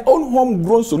their own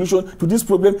homegrown solution to this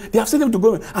problem, they have sent them to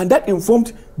government, and that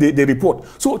informed the report.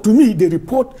 So to me, the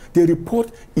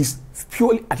report is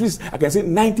purely, at least I can say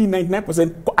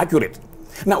 99% accurate.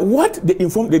 Now, what they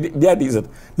informed there is that,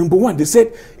 number one, they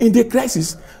said in the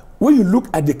crisis, when you look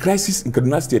at the crisis in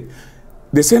Kaduna State,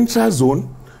 the central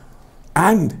zone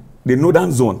and the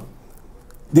northern zone,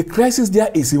 the crisis there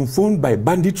is informed by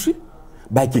banditry,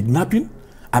 by kidnapping,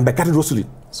 and by cattle rustling.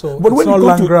 So but it's not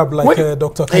land grab like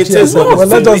Dr. Kachi said. Well,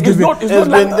 let's just give it.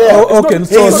 Okay,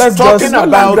 so let's talking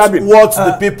about what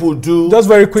the people do just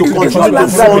very quickly to continue to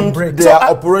fund their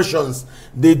operations.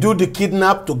 They do the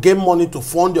kidnap to get money to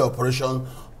fund their operation,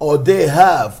 or they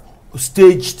have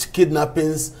staged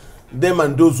kidnappings, them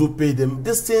and those who pay them.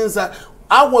 These things are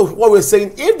what we're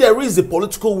saying. If there is a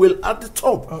political will at the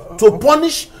top to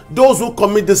punish those who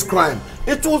commit this crime,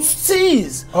 it will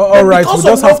cease. All right, because we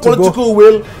just have to political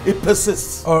will, it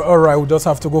persists. All right, we just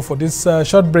have to go for this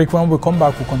short break. When we come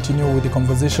back, we'll continue with the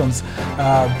conversations.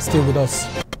 Stay with us.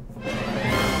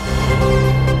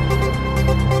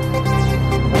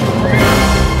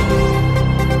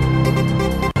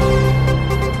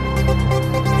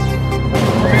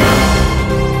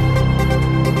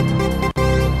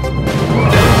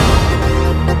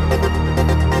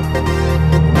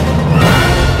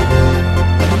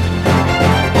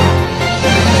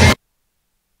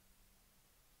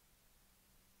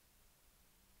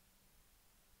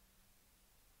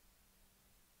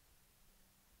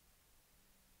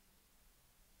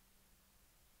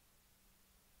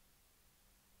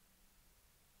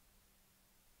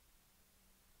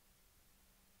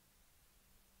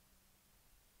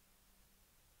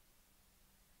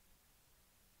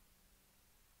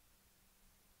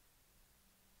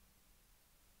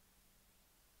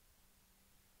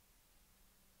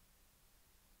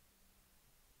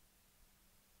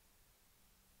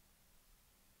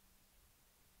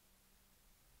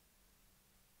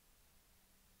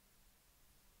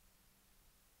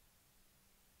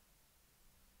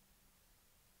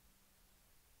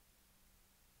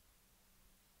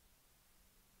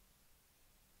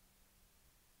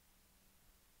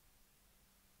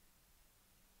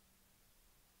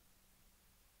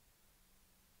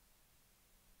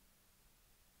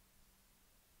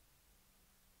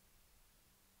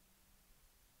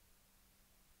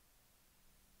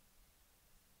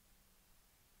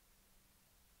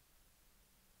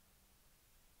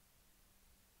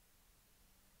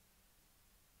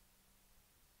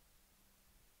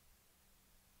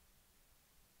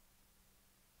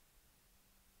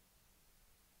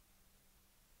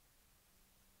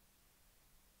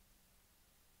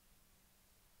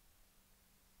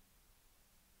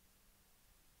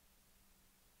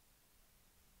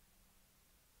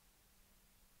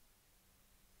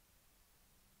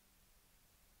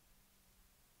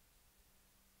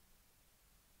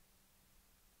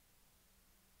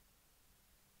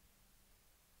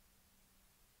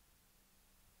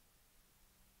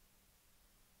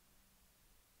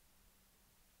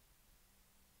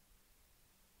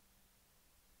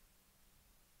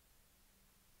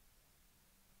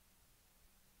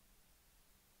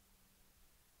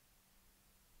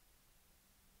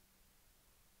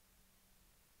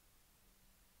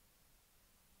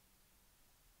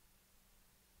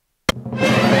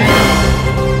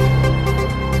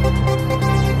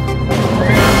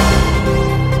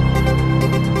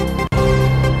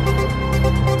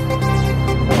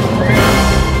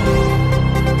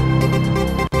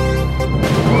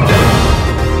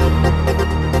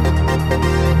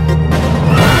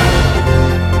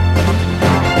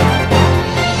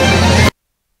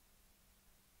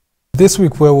 this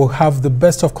week where we'll have the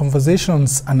best of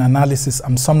conversations and analysis.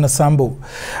 I'm Somna Sambo.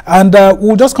 And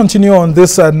we'll just continue on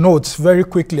this note very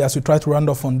quickly as we try to round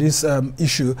off on this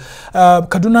issue.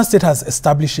 Kaduna State has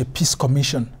established a peace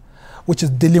commission, which is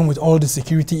dealing with all the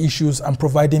security issues and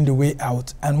providing the way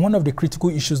out. And one of the critical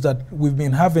issues that we've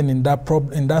been having in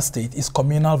that state is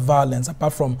communal violence,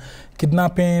 apart from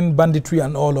kidnapping, banditry,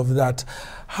 and all of that.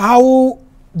 How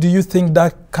do you think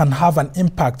that can have an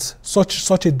impact,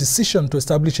 such a decision to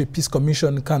establish a peace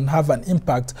commission can have an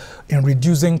impact in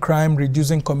reducing crime,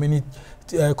 reducing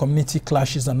community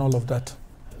clashes and all of that?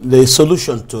 The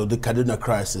solution to the Kaduna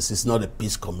crisis is not a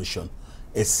peace commission,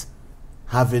 it's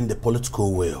having the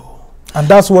political will. And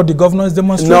that's what the governor is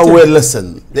demonstrating? No, well,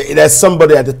 listen, there's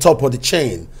somebody at the top of the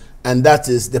chain, and that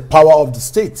is the power of the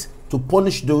state to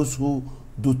punish those who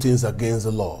do things against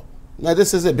the law. Now,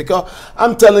 this is it, because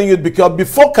I'm telling you, because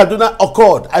before Kaduna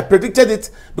occurred, I predicted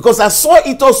it because I saw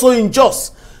it also in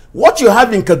Jos. What you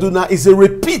have in Kaduna is a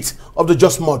repeat of the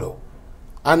Jos model.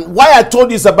 And why I told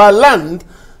you is about land,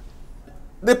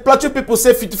 the Plateau people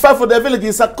say 55 of their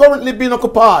villages are currently being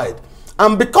occupied.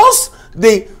 And because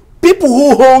the people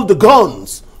who hold the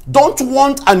guns don't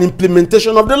want an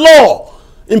implementation of the law,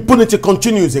 impunity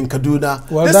continues in Kaduna.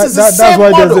 Well, that's why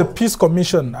model. There's a peace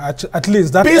commission, at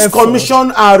least. That peace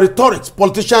commission are rhetorics.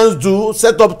 Politicians do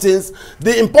set up things.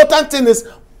 The important thing is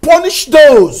punish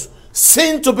those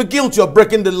seen to be guilty of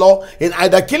breaking the law in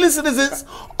either killing citizens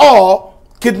or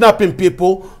kidnapping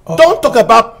people. Don't talk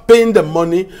about paying them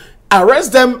money.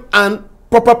 Arrest them and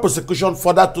proper prosecution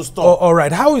for that to stop. All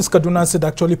right. How is Kaduna State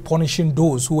actually punishing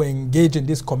those who engage in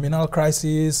this communal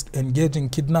crisis, engage in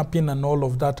kidnapping and all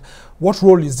of that? What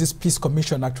role is this peace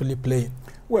commission actually playing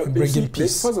in bringing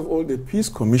peace? First of all, the peace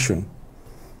commission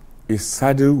is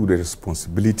saddled with the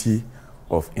responsibility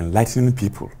of enlightening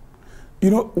people.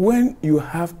 You know, when you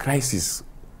have crisis,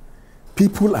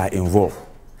 people are involved,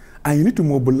 and you need to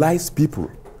mobilize people.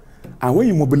 And when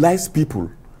you mobilize people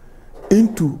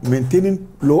into maintaining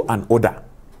law and order,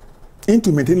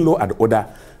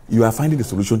 you are finding the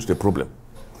solution to the problem.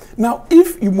 Now,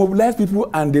 if you mobilize people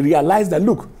and they realize that,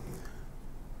 look,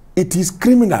 it is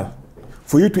criminal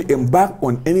for you to embark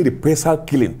on any reprisal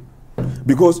killing,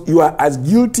 because you are as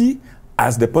guilty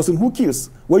as the person who kills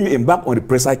when you embark on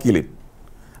reprisal killing.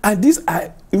 And these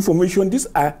are information, these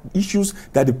are issues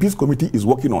that the peace committee is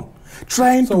working on.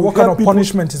 So what kind of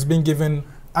punishment is being given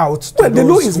out? Well, the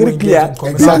law is very clear.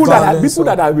 People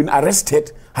that have been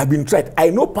arrested have been tried. I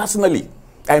know personally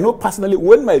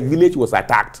when my village was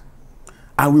attacked,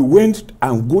 and we went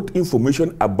and got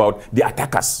information about the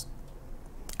attackers,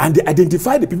 and they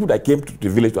identified the people that came to the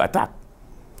village to attack.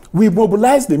 We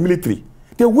mobilized the military.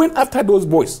 They went after those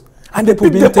boys, and they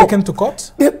picked them up. Taken to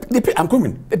court? I'm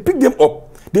coming. They picked them up.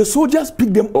 The soldiers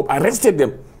picked them up, arrested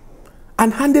them,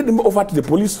 and handed them over to the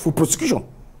police for prosecution.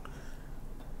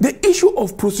 The issue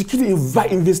of prosecuting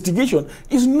investigation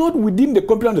is not within the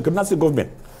competence of the Kaduna State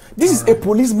government. This is a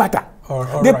police matter.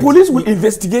 The police will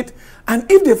investigate, and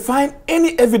if they find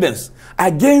any evidence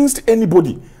against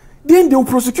anybody, then they will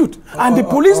prosecute. And the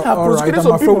police have prosecuted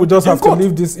some people. We just have to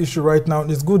leave this issue right now.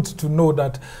 It's good to know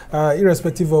that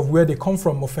irrespective of where they come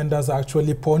from, offenders are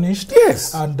actually punished.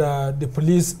 Yes. And the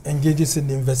police engages in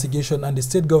the investigation, and the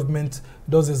state government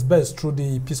does its best through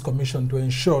the Peace Commission to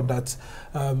ensure that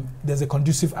there's a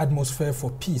conducive atmosphere for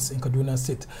peace in Kaduna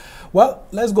State. Well,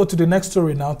 let's go to the next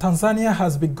story now. Tanzania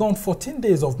has begun 14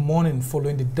 days of mourning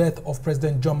following the death of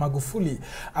President John Magufuli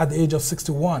at the age of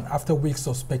 61. After weeks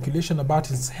of speculation about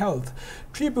his health,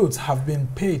 tributes have been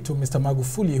paid to Mr.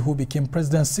 Magufuli, who became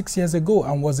president 6 years ago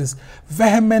and was a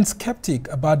vehement skeptic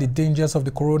about the dangers of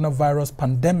the coronavirus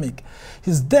pandemic.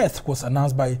 His death was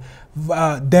announced by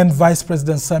then Vice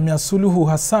President Samia Suluhu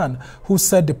Hassan, who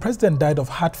said the president died of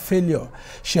heart failure.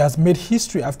 She has made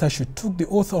history after she took the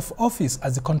oath of office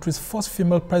as the country's first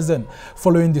female president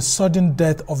following the sudden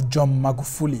death of John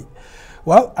Magufuli.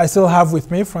 Well, I still have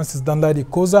with me Francis Danladi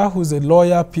Koza, who's a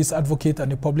lawyer, peace advocate,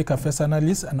 and a public affairs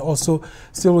analyst, and also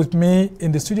still with me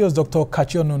in the studios, Dr.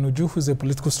 Kachi Ononuju, who's a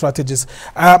political strategist.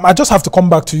 I just have to come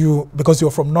back to you because you're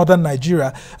from northern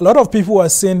Nigeria. A lot of people are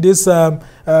saying this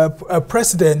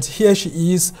president, here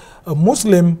she is, a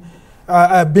Muslim,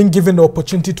 being given the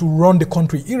opportunity to run the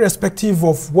country. Irrespective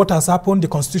of what has happened, the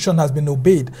constitution has been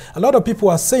obeyed. A lot of people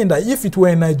are saying that if it were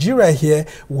in Nigeria here,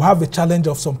 we'll have a challenge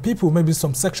of some people, maybe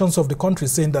some sections of the country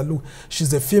saying that, look,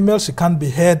 she's a female, she can't be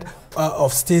head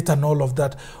of state and all of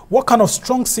that. What kind of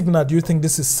strong signal do you think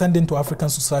this is sending to African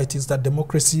societies that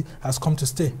democracy has come to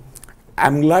stay?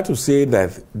 I'm glad to say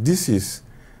that this is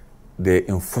the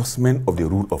enforcement of the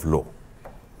rule of law.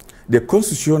 The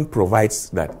Constitution provides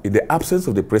that in the absence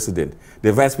of the president,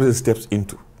 the vice president steps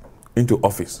into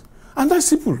office. And that's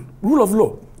simple. Rule of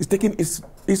law is taking its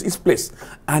place.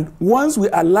 And once we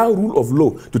allow rule of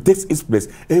law to take its place,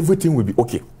 everything will be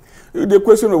okay. The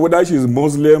question of whether she is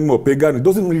Muslim or pagan, it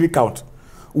doesn't really count.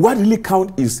 What really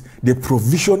counts is the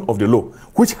provision of the law,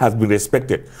 which has been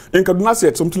respected. In Kaduna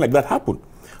said something like that happened.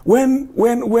 When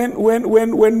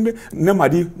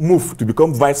Nemadi moved to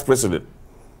become vice president,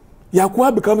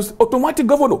 Yakuwa becomes automatic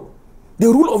governor. The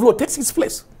rule of law takes its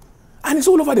place. And it's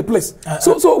all over the place.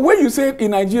 So when you say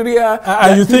in Nigeria...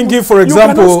 and you think if, for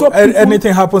example,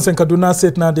 anything happens in Kaduna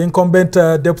State now, the incumbent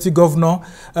deputy governor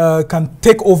can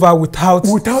take over without...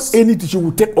 Without anything, she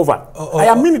will take over.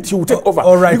 I mean it, she will take over.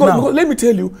 All right, because let me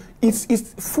tell you, it's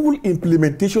full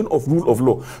implementation of rule of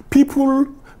law. People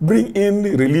bring in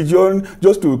religion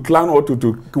just to clown or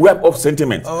to web up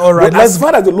sentiment. All right, but as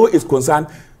far as the law is concerned,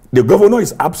 the governor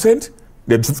is absent,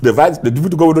 the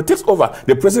deputy governor takes over.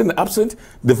 The president absent,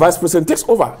 the vice president takes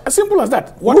over. As simple as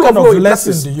that. What kind of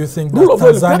lesson do you think that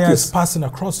Tanzania is passing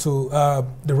across to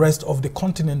the rest of the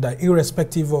continent, that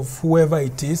irrespective of whoever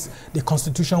it is, the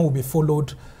constitution will be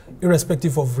followed,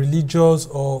 irrespective of religious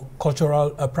or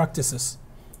cultural practices?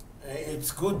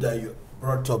 It's good that you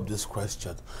brought up this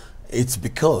question. It's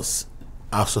because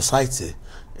our society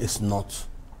is not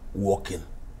working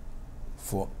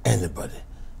for anybody.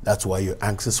 That's why you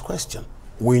asked this question.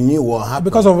 We knew what happened.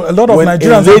 Because of a lot of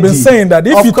Nigerians have been saying that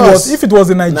if it was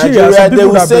in Nigeria, some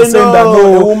people have been saying that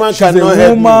no, a woman she's a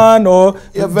woman or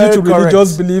due to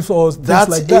religious beliefs or things like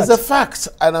that. That is a fact.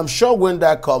 And I'm sure when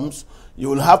that comes, you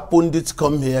will have pundits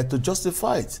come here to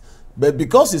justify it. But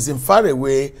because it's in far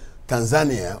away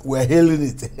Tanzania, we're hailing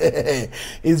it.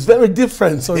 It's very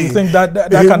different. So you think that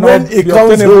cannot be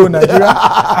obtainable in Nigeria?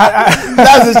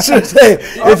 That's the truth.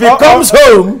 If it comes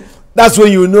home, that's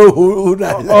when you know who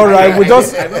that is. All right, we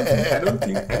just... I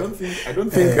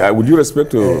don't think with due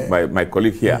respect to my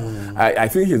colleague here, I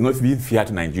think he's not being fair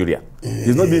to Nigeria.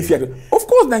 He's not being fair to... Of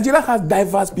course, Nigeria has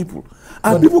diverse people.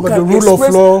 And people can the rule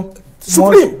of law...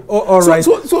 Supreme. All right.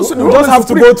 So we just have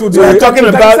to go to the... We're talking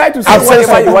about absence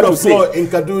of rule of law in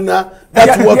Kaduna.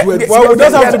 That's what we're... Well, we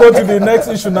just have to go to the next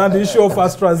issue now, the issue of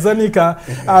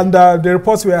AstraZeneca. And the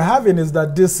reports we are having is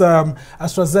that this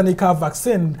AstraZeneca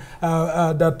vaccine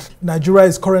that Nigeria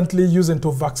is currently using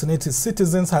to vaccinate its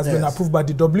citizens has been approved by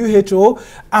the WHO,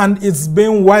 and it's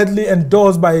being widely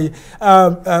endorsed by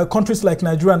countries like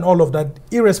Nigeria and all of that,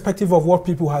 irrespective of what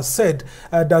people have said,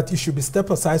 that it should be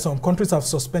step aside. Some countries have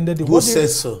suspended it. Who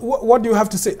says so? What do you have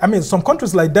to say? I mean, some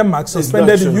countries like Denmark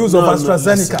suspended the use of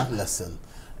AstraZeneca. Listen.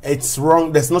 It's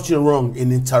wrong. There's nothing wrong in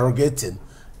interrogating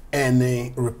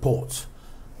any report.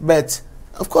 But,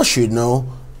 of course, you know,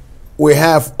 we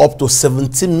have up to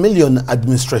 70 million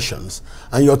administrations.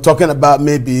 And you're talking about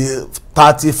maybe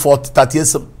 30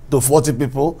 to 40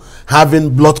 people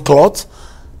having blood clot.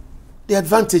 The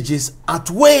advantages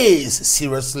outweighs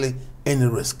seriously any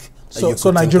risk. So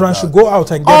Nigerians should go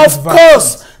out and get this vaccine. Of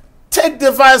course. Take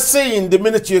the vaccine the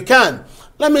minute you can.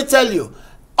 Let me tell you,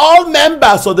 all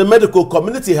members of the medical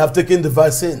community have taken the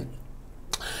vaccine.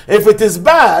 If it is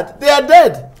bad, they are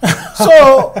dead.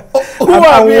 So,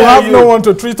 we have no one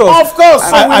to treat us. Of course.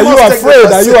 So are you afraid?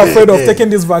 Are you afraid of taking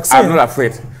this vaccine? I'm not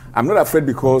afraid. I'm not afraid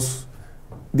because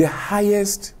the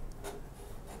highest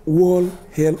World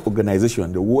Health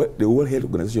Organization, the World Health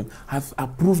Organization, have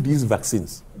approved these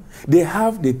vaccines. They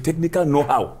have the technical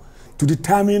know-how to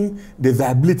determine the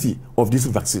viability of these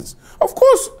vaccines. Of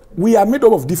course, we are made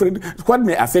up of different... What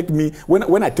may affect me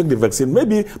when I take the vaccine,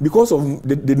 maybe because of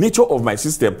the nature of my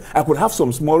system, I could have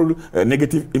some small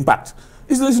negative impact.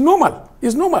 It's normal.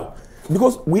 It's normal.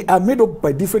 Because we are made up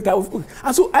by different types of...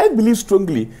 And so I believe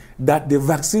strongly that the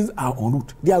vaccines are en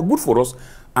route. They are good for us,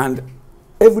 and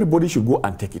everybody should go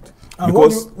and take it.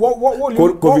 Because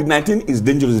COVID-19 is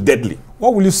dangerous, deadly.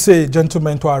 What will you say,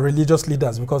 gentlemen, to our religious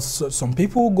leaders? Because some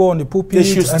people go on the pulpit they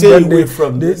should and stay then away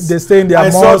from this. They stay in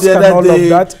their mosque and all of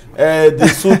that. The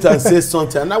Sultan says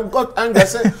something, and I've got anger.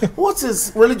 Say, what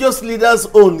is religious leaders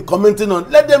own commenting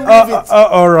on? Let them leave it.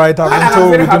 All right, I've been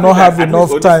told we do not have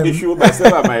enough time.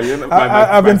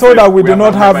 I've been told that we do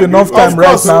not have enough time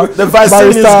right now. The vaccine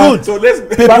is good. So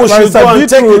people should go and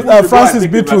take it. Francis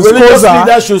Bitrus, religious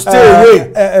leaders should stay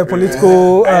away. A political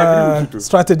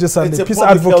strategist and a peace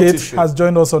advocate, has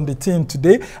joined us on the team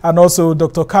today, and also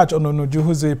Dr. Kaj Ononuju,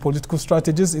 who's a political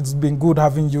strategist. It's been good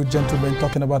having you gentlemen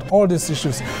talking about all these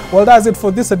issues. Well, that's it for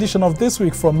this edition of This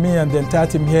Week from me and the entire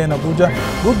team here in Abuja.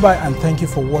 Goodbye, and thank you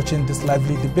for watching this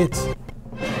lively debate.